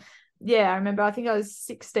weekends. And yeah, I remember, I think I was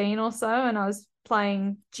 16 or so, and I was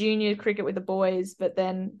playing junior cricket with the boys, but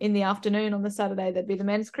then in the afternoon on the Saturday, there'd be the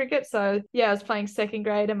men's cricket. So yeah, I was playing second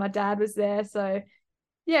grade and my dad was there. So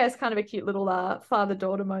yeah, it's kind of a cute little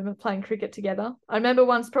father-daughter moment playing cricket together. I remember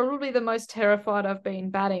once, probably the most terrified I've been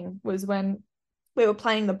batting was when we were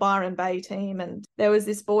playing the Byron Bay team, and there was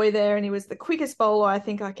this boy there, and he was the quickest bowler I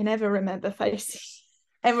think I can ever remember facing.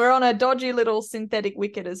 And we're on a dodgy little synthetic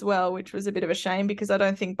wicket as well, which was a bit of a shame because I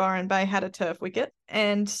don't think Byron Bay had a turf wicket.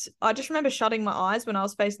 And I just remember shutting my eyes when I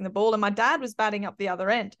was facing the ball, and my dad was batting up the other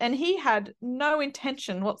end, and he had no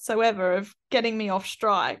intention whatsoever of getting me off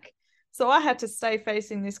strike. So I had to stay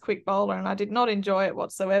facing this quick bowler, and I did not enjoy it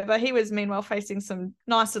whatsoever. He was meanwhile facing some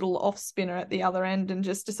nice little off spinner at the other end, and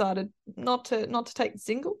just decided not to take the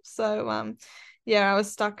single. So yeah, I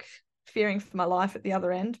was stuck fearing for my life at the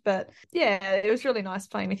other end. But yeah, it was really nice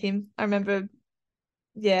playing with him. I remember,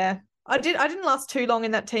 yeah, I didn't last too long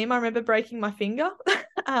in that team. I remember breaking my finger,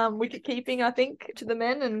 wicket keeping, I think, to the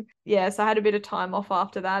men. And yeah, so I had a bit of time off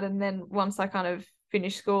after that. And then once I kind of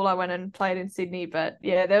finished school, I went and played in Sydney. But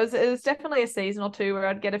yeah, it was definitely a season or two where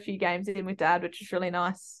I'd get a few games in with Dad, which was really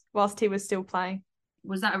nice whilst he was still playing.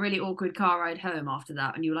 Was that a really awkward car ride home after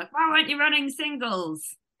that? And you were like, why weren't you running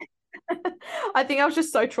singles? I think I was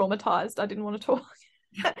just so traumatized. I didn't want to talk.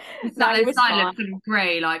 No, It was silent, fine. sort of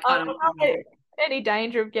grey, like I I don't don't know. know any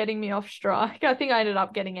danger of getting me off strike. I think I ended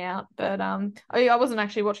up getting out, but I wasn't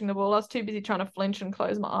actually watching the ball. I was too busy trying to flinch and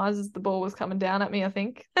close my eyes as the ball was coming down at me, I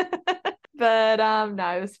think. But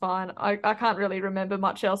no, it was fine. I can't really remember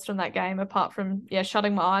much else from that game apart from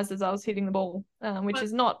shutting my eyes as I was hitting the ball, which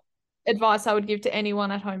is not advice I would give to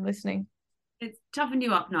anyone at home listening. It's toughened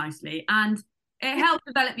you up nicely, and it helped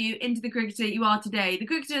develop you into the cricketer you are today. The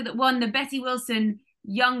cricketer that won the Betty Wilson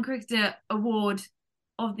Young Cricketer Award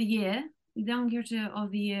of the Year, Young Cricketer of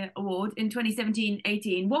the Year Award in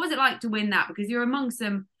 2017-18. What was it like to win that? Because you're among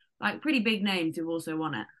some like pretty big names who've also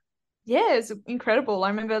won it. Yeah, it's incredible. I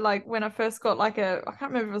remember like when I first got I can't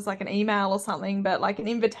remember if it was like an email or something, but like an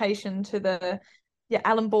invitation to the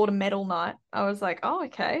Alan Border Medal night. I was like, oh,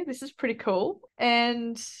 okay, this is pretty cool.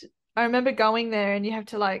 And I remember going there and you have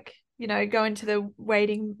to go into the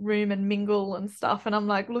waiting room and mingle and stuff. And I'm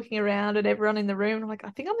like looking around at everyone in the room. And I'm like, I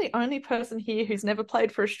think I'm the only person here who's never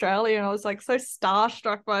played for Australia. And I was like so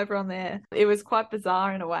starstruck by everyone there. It was quite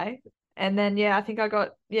bizarre in a way. And then, I think I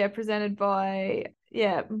got, presented by,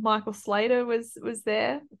 Michael Slater was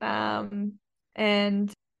there. And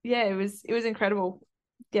it was incredible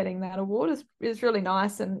getting that award. It was really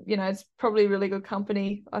nice. And, it's probably really good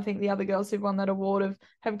company. I think the other girls who've won that award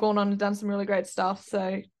have gone on and done some really great stuff.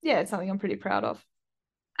 So, it's something I'm pretty proud of.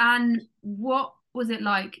 And what was it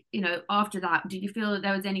like, after that? Did you feel that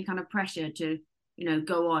there was any kind of pressure to,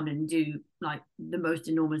 go on and do like the most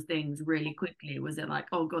enormous things really quickly? Was it like,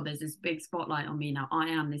 oh God, there's this big spotlight on me now. I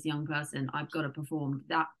am this young person. I've got to perform. Did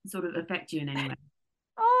that sort of affect you in any way?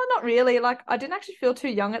 Oh, not really. Like I didn't actually feel too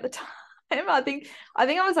young at the time. I think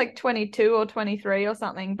I was like 22 or 23 or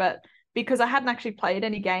something, but because I hadn't actually played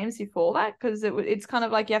any games before that, because it's kind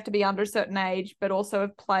of like you have to be under a certain age, but also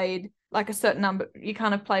have played like a certain number. You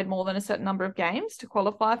kind of played more than a certain number of games to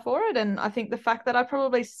qualify for it. And I think the fact that I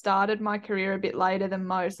probably started my career a bit later than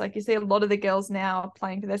most, like you see a lot of the girls now are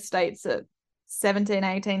playing for their states at 17,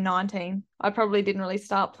 18, 19. I probably didn't really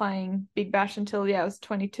start playing Big Bash until, I was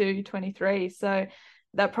 22, 23. So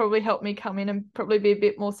that probably helped me come in and probably be a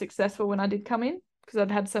bit more successful when I did come in, because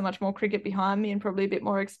I'd had so much more cricket behind me and probably a bit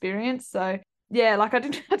more experience. So like I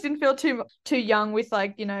didn't feel too young with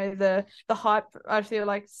like, the hype. I feel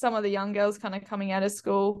like some of the young girls kind of coming out of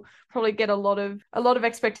school probably get a lot of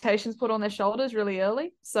expectations put on their shoulders really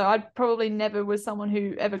early. So I probably never was someone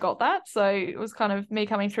who ever got that. So it was kind of me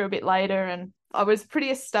coming through a bit later, and I was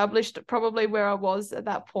pretty established probably where I was at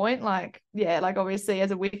that point. Like obviously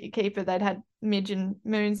as a wicket keeper, they'd had Midge and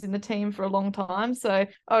Moons in the team for a long time. So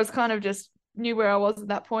I was kind of just knew where I was at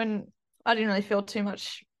that point. I didn't really feel too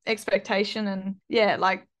much expectation, and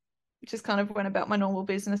just kind of went about my normal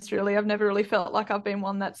business really. I've never really felt like I've been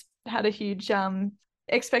one that's had a huge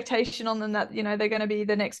expectation on them that they're going to be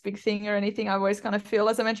the next big thing or anything. I always kind of feel,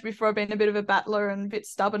 as I mentioned before, I've been a bit of a battler and a bit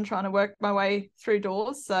stubborn trying to work my way through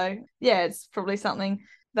doors. So it's probably something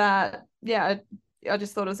that I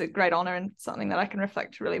just thought it was a great honor and something that I can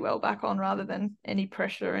reflect really well back on, rather than any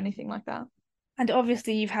pressure or anything like that. And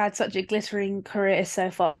obviously you've had such a glittering career so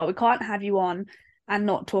far. We can't have you on and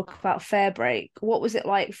not talk about Fair Break. What was it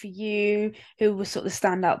like for you? Who was sort of the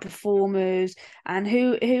standout performers, and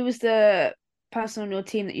who was the person on your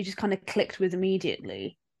team that you just kind of clicked with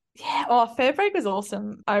immediately? Fair Break was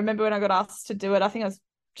awesome. I remember when I got asked to do it, I think I was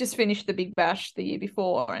just finished the Big Bash the year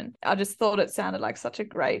before, and I just thought it sounded like such a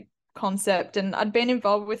great concept. And I'd been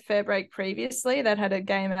involved with Fair Break previously. They'd had a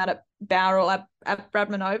game out at Bowral at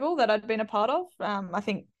Redmayne Oval that I'd been a part of. I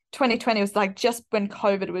think 2020 was like just when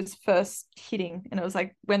COVID was first hitting, and it was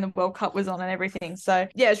like when the World Cup was on and everything. So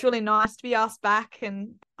it's really nice to be asked back,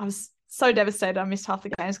 and I was so devastated I missed half the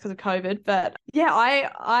games because of COVID. But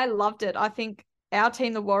I loved it. I think our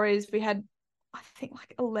team, the Warriors, we had I think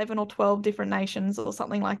like 11 or 12 different nations or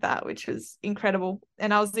something like that, which was incredible.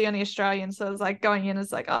 And I was the only Australian, so I was like going in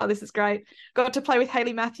as like, oh, this is great. Got to play with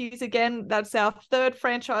Hayley Matthews again. That's our third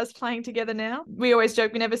franchise playing together now. We always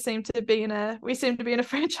joke we seem to be in a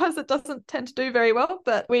franchise that doesn't tend to do very well,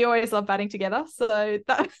 but we always love batting together. So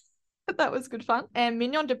that was good fun. And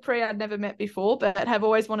Mignon Dupree I'd never met before, but have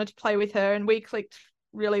always wanted to play with her, and we clicked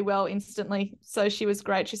really well instantly. So she was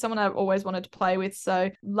great. She's someone I've always wanted to play with, so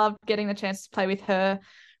loved getting the chance to play with her.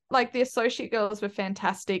 Like the associate girls were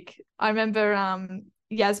fantastic. I remember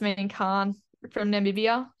Yasmin Khan from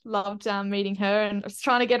Namibia. Loved meeting her, and I was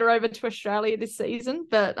trying to get her over to Australia this season,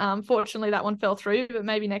 but fortunately that one fell through. But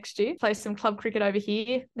maybe next year, play some club cricket over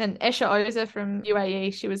here. Then Esha Oza from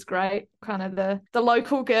UAE, she was great, kind of the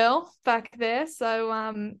local girl back there. So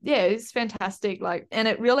yeah, it was fantastic. Like, and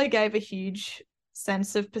it really gave a huge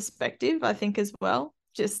sense of perspective, I think, as well.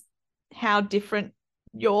 Just how different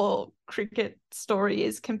your cricket story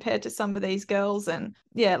is compared to some of these girls. And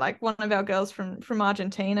yeah, like one of our girls from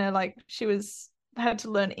Argentina, like she had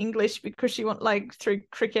to learn English because she went like through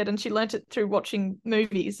cricket, and she learnt it through watching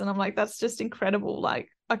movies. And I'm like, that's just incredible. Like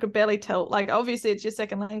I could barely tell, like obviously it's your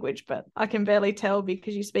second language, but I can barely tell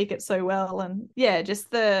because you speak it so well. And yeah,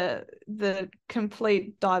 just the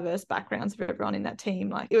complete diverse backgrounds of everyone in that team.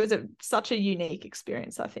 Like it was such a unique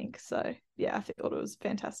experience, I think. So yeah, I thought it was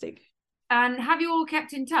fantastic. And have you all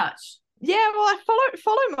kept in touch? Yeah, well, I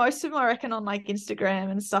follow most of them, I reckon, on like Instagram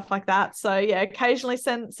and stuff like that. So yeah, occasionally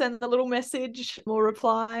send a little message or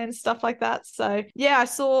reply and stuff like that. So yeah, I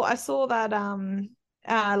saw that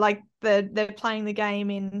like they're playing the game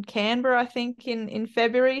in Canberra, I think, in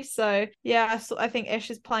February. So yeah, I think Ash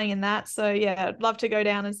is playing in that. So yeah, I'd love to go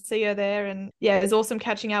down and see her there. And yeah, it was awesome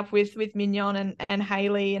catching up with Mignon and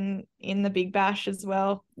Hayley and in the Big Bash as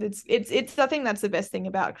well. It's I think that's the best thing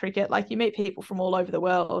about cricket. Like you meet people from all over the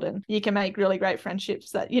world, and you can make really great friendships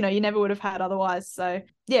that you never would have had otherwise. So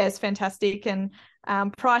yeah, it's fantastic. And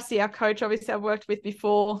Pricey, our coach, obviously I've worked with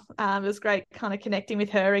before. It was great kind of connecting with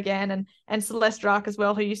her again, and Celeste Drake as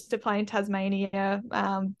well, who used to play in Tasmania.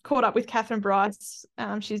 Caught up with Catherine Bryce.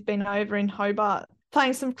 She's been over in Hobart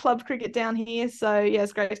playing some club cricket down here. So yeah,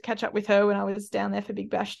 it's great to catch up with her when I was down there for Big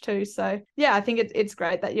Bash too. So yeah, I think it's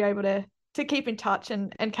great that you're able to keep in touch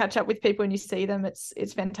and catch up with people when you see them.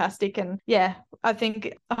 It's fantastic. And yeah, I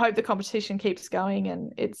hope the competition keeps going,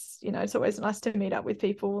 and it's it's always nice to meet up with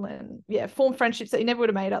people and yeah, form friendships that you never would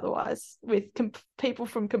have made otherwise with people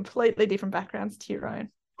from completely different backgrounds to your own.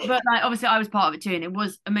 But like obviously I was part of it too, and it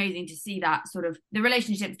was amazing to see that sort of the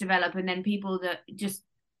relationships develop, and then people that just,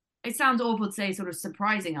 it sounds awful to say sort of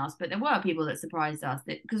surprising us, but there were people that surprised us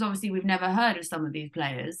because obviously we've never heard of some of these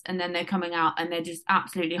players, and then they're coming out and they're just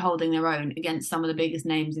absolutely holding their own against some of the biggest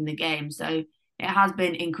names in the game. So it has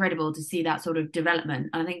been incredible to see that sort of development.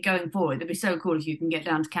 And I think going forward, it'd be so cool if you can get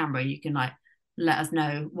down to Canberra, you can like let us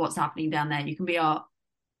know what's happening down there. You can be our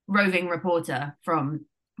roving reporter from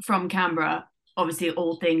Canberra, obviously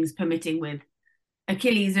all things permitting with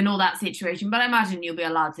Achilles and all that situation, but I imagine you'll be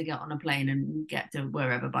allowed to get on a plane and get to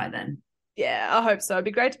wherever by then. Yeah, I hope so. It'd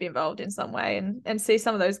be great to be involved in some way and see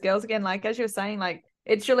some of those girls again. Like as you were saying, like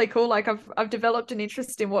it's really cool. Like I've developed an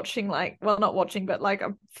interest in watching, like, well, not watching, but like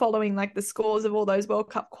I'm following like the scores of all those World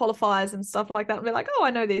Cup qualifiers and stuff like that. And be like, oh, I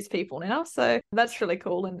know these people now. So that's really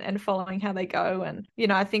cool, and following how they go. And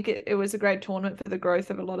I think it was a great tournament for the growth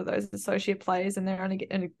of a lot of those associate players, and they're only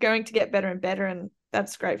going to get better and better. And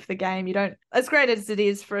that's great for the game. As great as it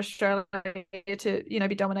is for Australia to,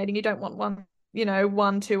 be dominating, you don't want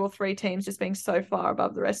one, two, or three teams just being so far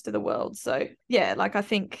above the rest of the world. So yeah, like I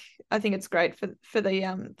think it's great for the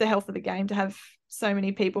health of the game to have so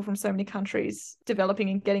many people from so many countries developing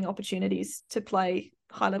and getting opportunities to play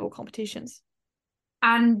high level competitions.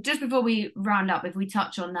 And just before we round up, if we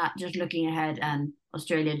touch on that, just looking ahead and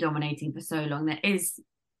Australia dominating for so long, there is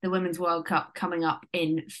the Women's World Cup coming up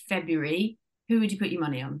in February. Who would you put your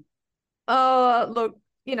money on? Look,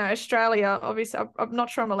 Australia, obviously, I'm not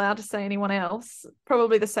sure I'm allowed to say anyone else.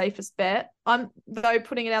 Probably the safest bet. I'm, though,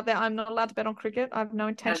 putting it out there, I'm not allowed to bet on cricket. I have no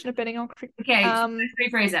intention of betting on cricket. Okay, so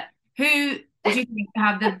let's rephrase it. Who do you think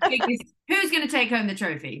have the biggest, who's going to take home the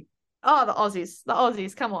trophy? Oh, the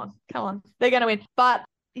Aussies. Come on. They're going to win. But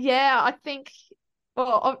yeah, I think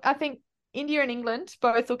India and England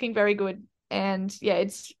both looking very good. And yeah,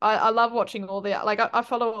 I love watching all the, like I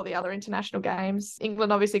follow all the other international games.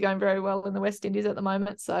 England obviously going very well in the West Indies at the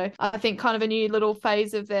moment. So I think kind of a new little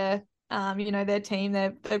phase of their their team.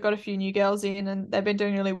 They've got a few new girls in, and they've been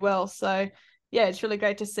doing really well. So yeah, it's really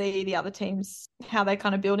great to see the other teams, how they're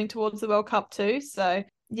kind of building towards the World Cup too. So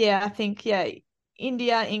yeah, I think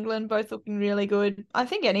India, England, both looking really good. I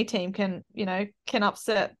think any team can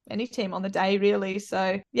upset any team on the day really.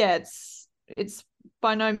 So yeah, it's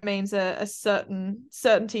by no means a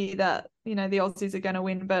certainty that the Aussies are going to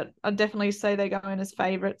win, but I'd definitely say they're going as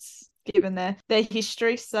favourites given their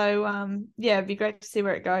history. So yeah, it'd be great to see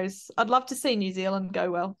where it goes. I'd love to see New Zealand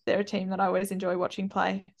go well. They're a team that I always enjoy watching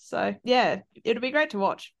play. So yeah, it'll be great to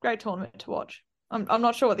watch. Great tournament to watch. I'm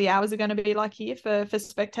not sure what the hours are going to be like here for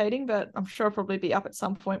spectating, but I'm sure I'll probably be up at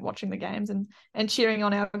some point watching the games and cheering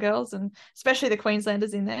on our girls, and especially the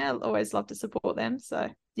Queenslanders in there. I'll always love to support them. So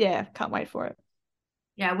yeah, can't wait for it.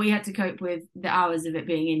 Yeah, we had to cope with the hours of it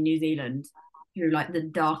being in New Zealand. through like the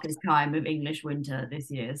darkest time of English winter this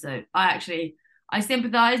year. So I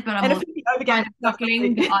sympathise, but I'm And a also few over kind games. of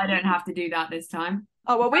chuckling that I don't have to do that this time.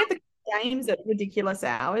 Oh, well, we had the games at ridiculous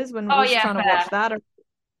hours when we Oh was yeah, trying to fair. watch that. Or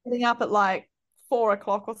getting up at like 4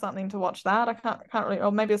 o'clock or something to watch that. I can't really,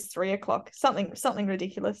 or maybe it was 3 o'clock. Something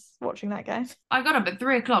ridiculous watching that game. I got up at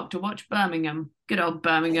 3 o'clock to watch Birmingham. Good old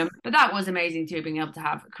Birmingham. But that was amazing too, being able to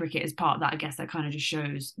have cricket as part of that. I guess that kind of just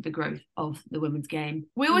shows the growth of the women's game.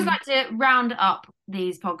 We always like to round up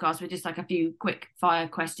these podcasts with just like a few quick fire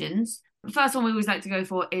questions. The first one we always like to go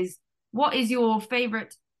for is, what is your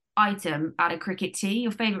favourite item at a cricket tea?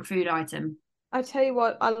 Your favourite food item? I tell you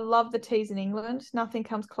what, I love the teas in England. Nothing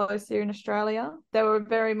comes close here in Australia. They were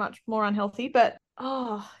very much more unhealthy, but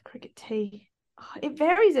cricket tea. Oh, it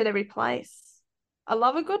varies at every place. I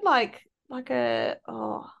love a good it's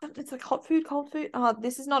like hot food, cold food. Oh,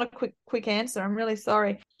 this is not a quick answer. I'm really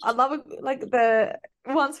sorry. I love the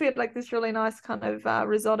once we had like this really nice kind of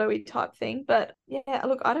risotto-y type thing. But yeah,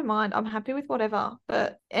 look, I don't mind. I'm happy with whatever.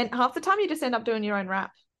 And half the time you just end up doing your own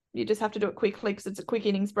wrap. You just have to do it quickly because it's a quick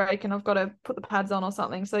innings break and I've got to put the pads on or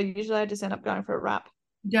something. So usually I just end up going for a wrap.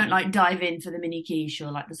 You don't like dive in for the mini quiche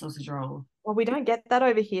or like the sausage roll? Well, we don't get that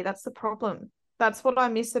over here. That's the problem. That's what I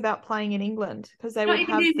miss about playing in England because they Not would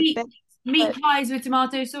even have do the best. meat pies with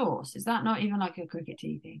tomato sauce. Is that not even like a cricket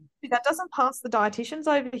tea thing? That doesn't pass the dietitians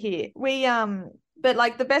over here. But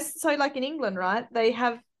like the best. So like in England, right? They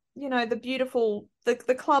have the beautiful the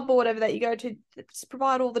club or whatever that you go to just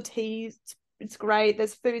provide all the teas. It's great.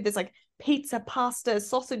 There's food. There's like pizza, pasta,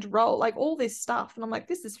 sausage roll, like all this stuff. And I'm like,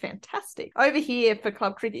 this is fantastic. Over here for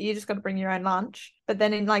club cricket, you just got to bring your own lunch. But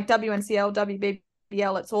then in like WNCL,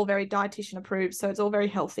 WBBL, it's all very dietitian approved. So it's all very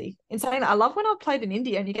healthy. In saying that, I love when I played in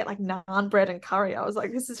India and you get like naan bread and curry. I was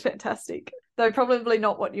like, this is fantastic. Though probably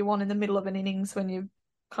not what you want in the middle of an innings when you've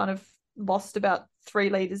kind of lost about 3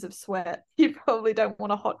 liters of sweat. You probably don't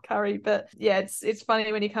want a hot curry, but yeah, it's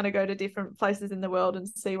funny when you kind of go to different places in the world and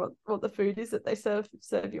see what the food is that they serve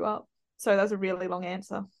you up. So that was a really long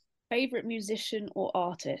answer. Favorite musician or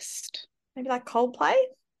artist? Maybe like Coldplay.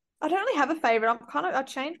 I don't really have a favorite. I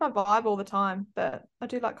change my vibe all the time, but I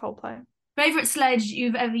do like Coldplay. Favorite sledge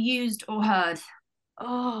you've ever used or heard?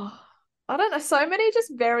 Oh, I don't know. So many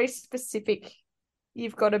just very specific,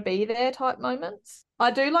 you've got to be there type moments. I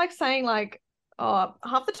do like saying like, oh,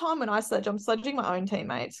 half the time when I sledge, I'm sledging my own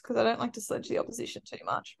teammates because I don't like to sledge the opposition too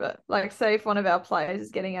much. But like, say if one of our players is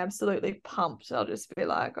getting absolutely pumped, I'll just be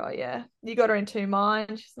like, oh yeah, you got her in 2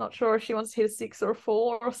 minds. She's not sure if she wants to hit a 6 or a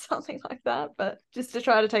 4 or something like that. But just to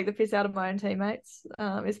try to take the piss out of my own teammates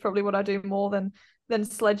is probably what I do more than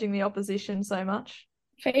sledging the opposition so much.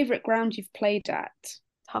 Favorite ground you've played at?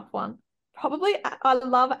 Tough one. Probably I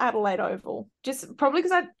love Adelaide Oval. Just probably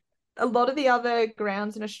because a lot of the other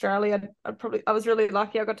grounds in Australia, I was really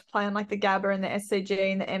lucky. I got to play on like the Gabba and the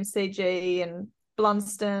SCG and the MCG and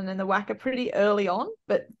Blunston and the WACA pretty early on.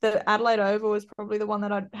 But the Adelaide Oval was probably the one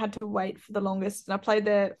that I had to wait for the longest. And I played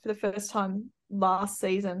there for the first time last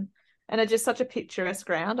season. And it's just such a picturesque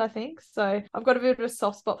ground, I think. So I've got a bit of a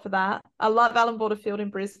soft spot for that. I love Allan Border Field in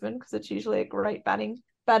Brisbane because it's usually a great batting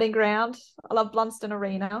ground. I love Blunston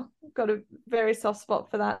Arena. Got a very soft spot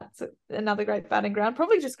for that. It's another great batting ground.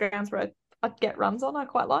 Probably just grounds where I'd get runs on. I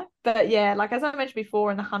quite like. But yeah, like as I mentioned before,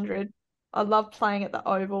 in the 100, I love playing at the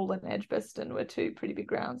Oval and Edgbaston were 2 pretty big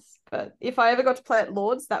grounds. But if I ever got to play at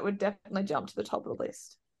Lords, that would definitely jump to the top of the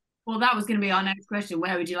list. Well, that was going to be our next question.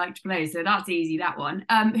 Where would you like to play? So that's easy, that one.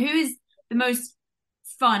 Who is the most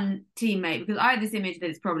fun teammate? Because I have this image that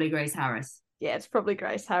it's probably Grace Harris. Yeah, it's probably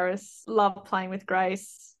Grace Harris. Love playing with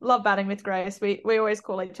Grace. Love batting with Grace. We always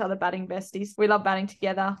call each other batting besties. We love batting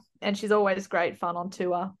together, and she's always great fun on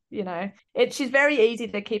tour. She's very easy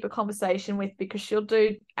to keep a conversation with because she'll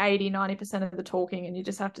do 80-90% of the talking, and you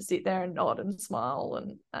just have to sit there and nod and smile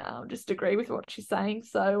and just agree with what she's saying.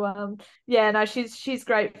 So she's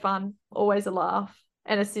great fun. Always a laugh,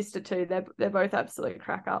 and a sister too. They're both absolute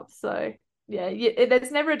crack ups. So yeah,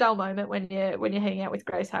 there's never a dull moment when you're hanging out with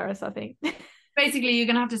Grace Harris, I think. Basically, you're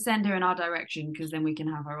going to have to send her in our direction because then we can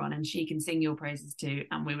have her on and she can sing your praises too.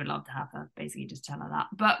 And we would love to have her. Basically, just tell her that.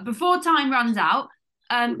 But before time runs out,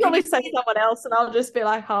 probably say someone else and I'll just be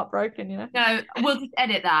like heartbroken, No, we'll just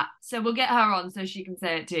edit that. So we'll get her on so she can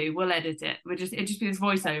say it too. We'll edit it. It'll just be this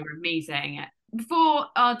voiceover of me saying it. Before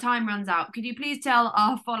our time runs out, could you please tell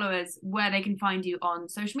our followers where they can find you on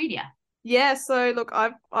social media? Yeah, so look,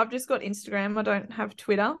 I've just got Instagram. I don't have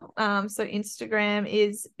Twitter. So Instagram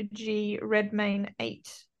is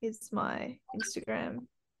Redmayne8 is my Instagram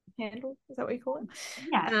handle. Is that what you call it?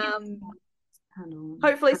 Yeah.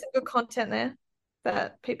 Hopefully some good content there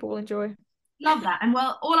that people will enjoy. Love that. And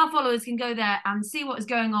well, all our followers can go there and see what is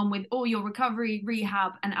going on with all your recovery,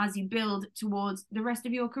 rehab, and as you build towards the rest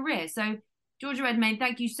of your career. So, Georgia Redmayne,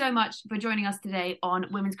 thank you so much for joining us today on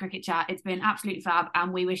Women's Cricket Chat. It's been absolute fab,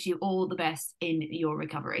 and we wish you all the best in your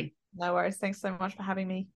recovery. No worries. Thanks so much for having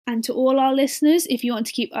me. And to all our listeners, if you want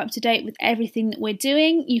to keep up to date with everything that we're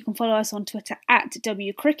doing, you can follow us on Twitter at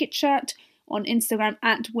WCricketChat, on Instagram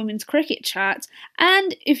at Women's Cricket Chat,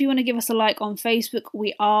 and if you want to give us a like on Facebook,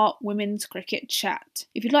 we are Women's Cricket Chat.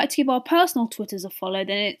 If you'd like to give our personal Twitters a follow,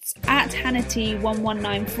 then it's at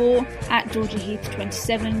Hannity1194, at Georgia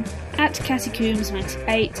Heath27, at Cassie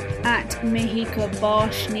Coombs98, at Mehika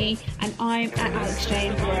Barshni, and I'm at Alex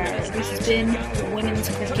Jane Pereira. This has been Women's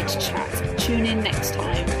Cricket Chat. Tune in next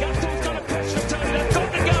time.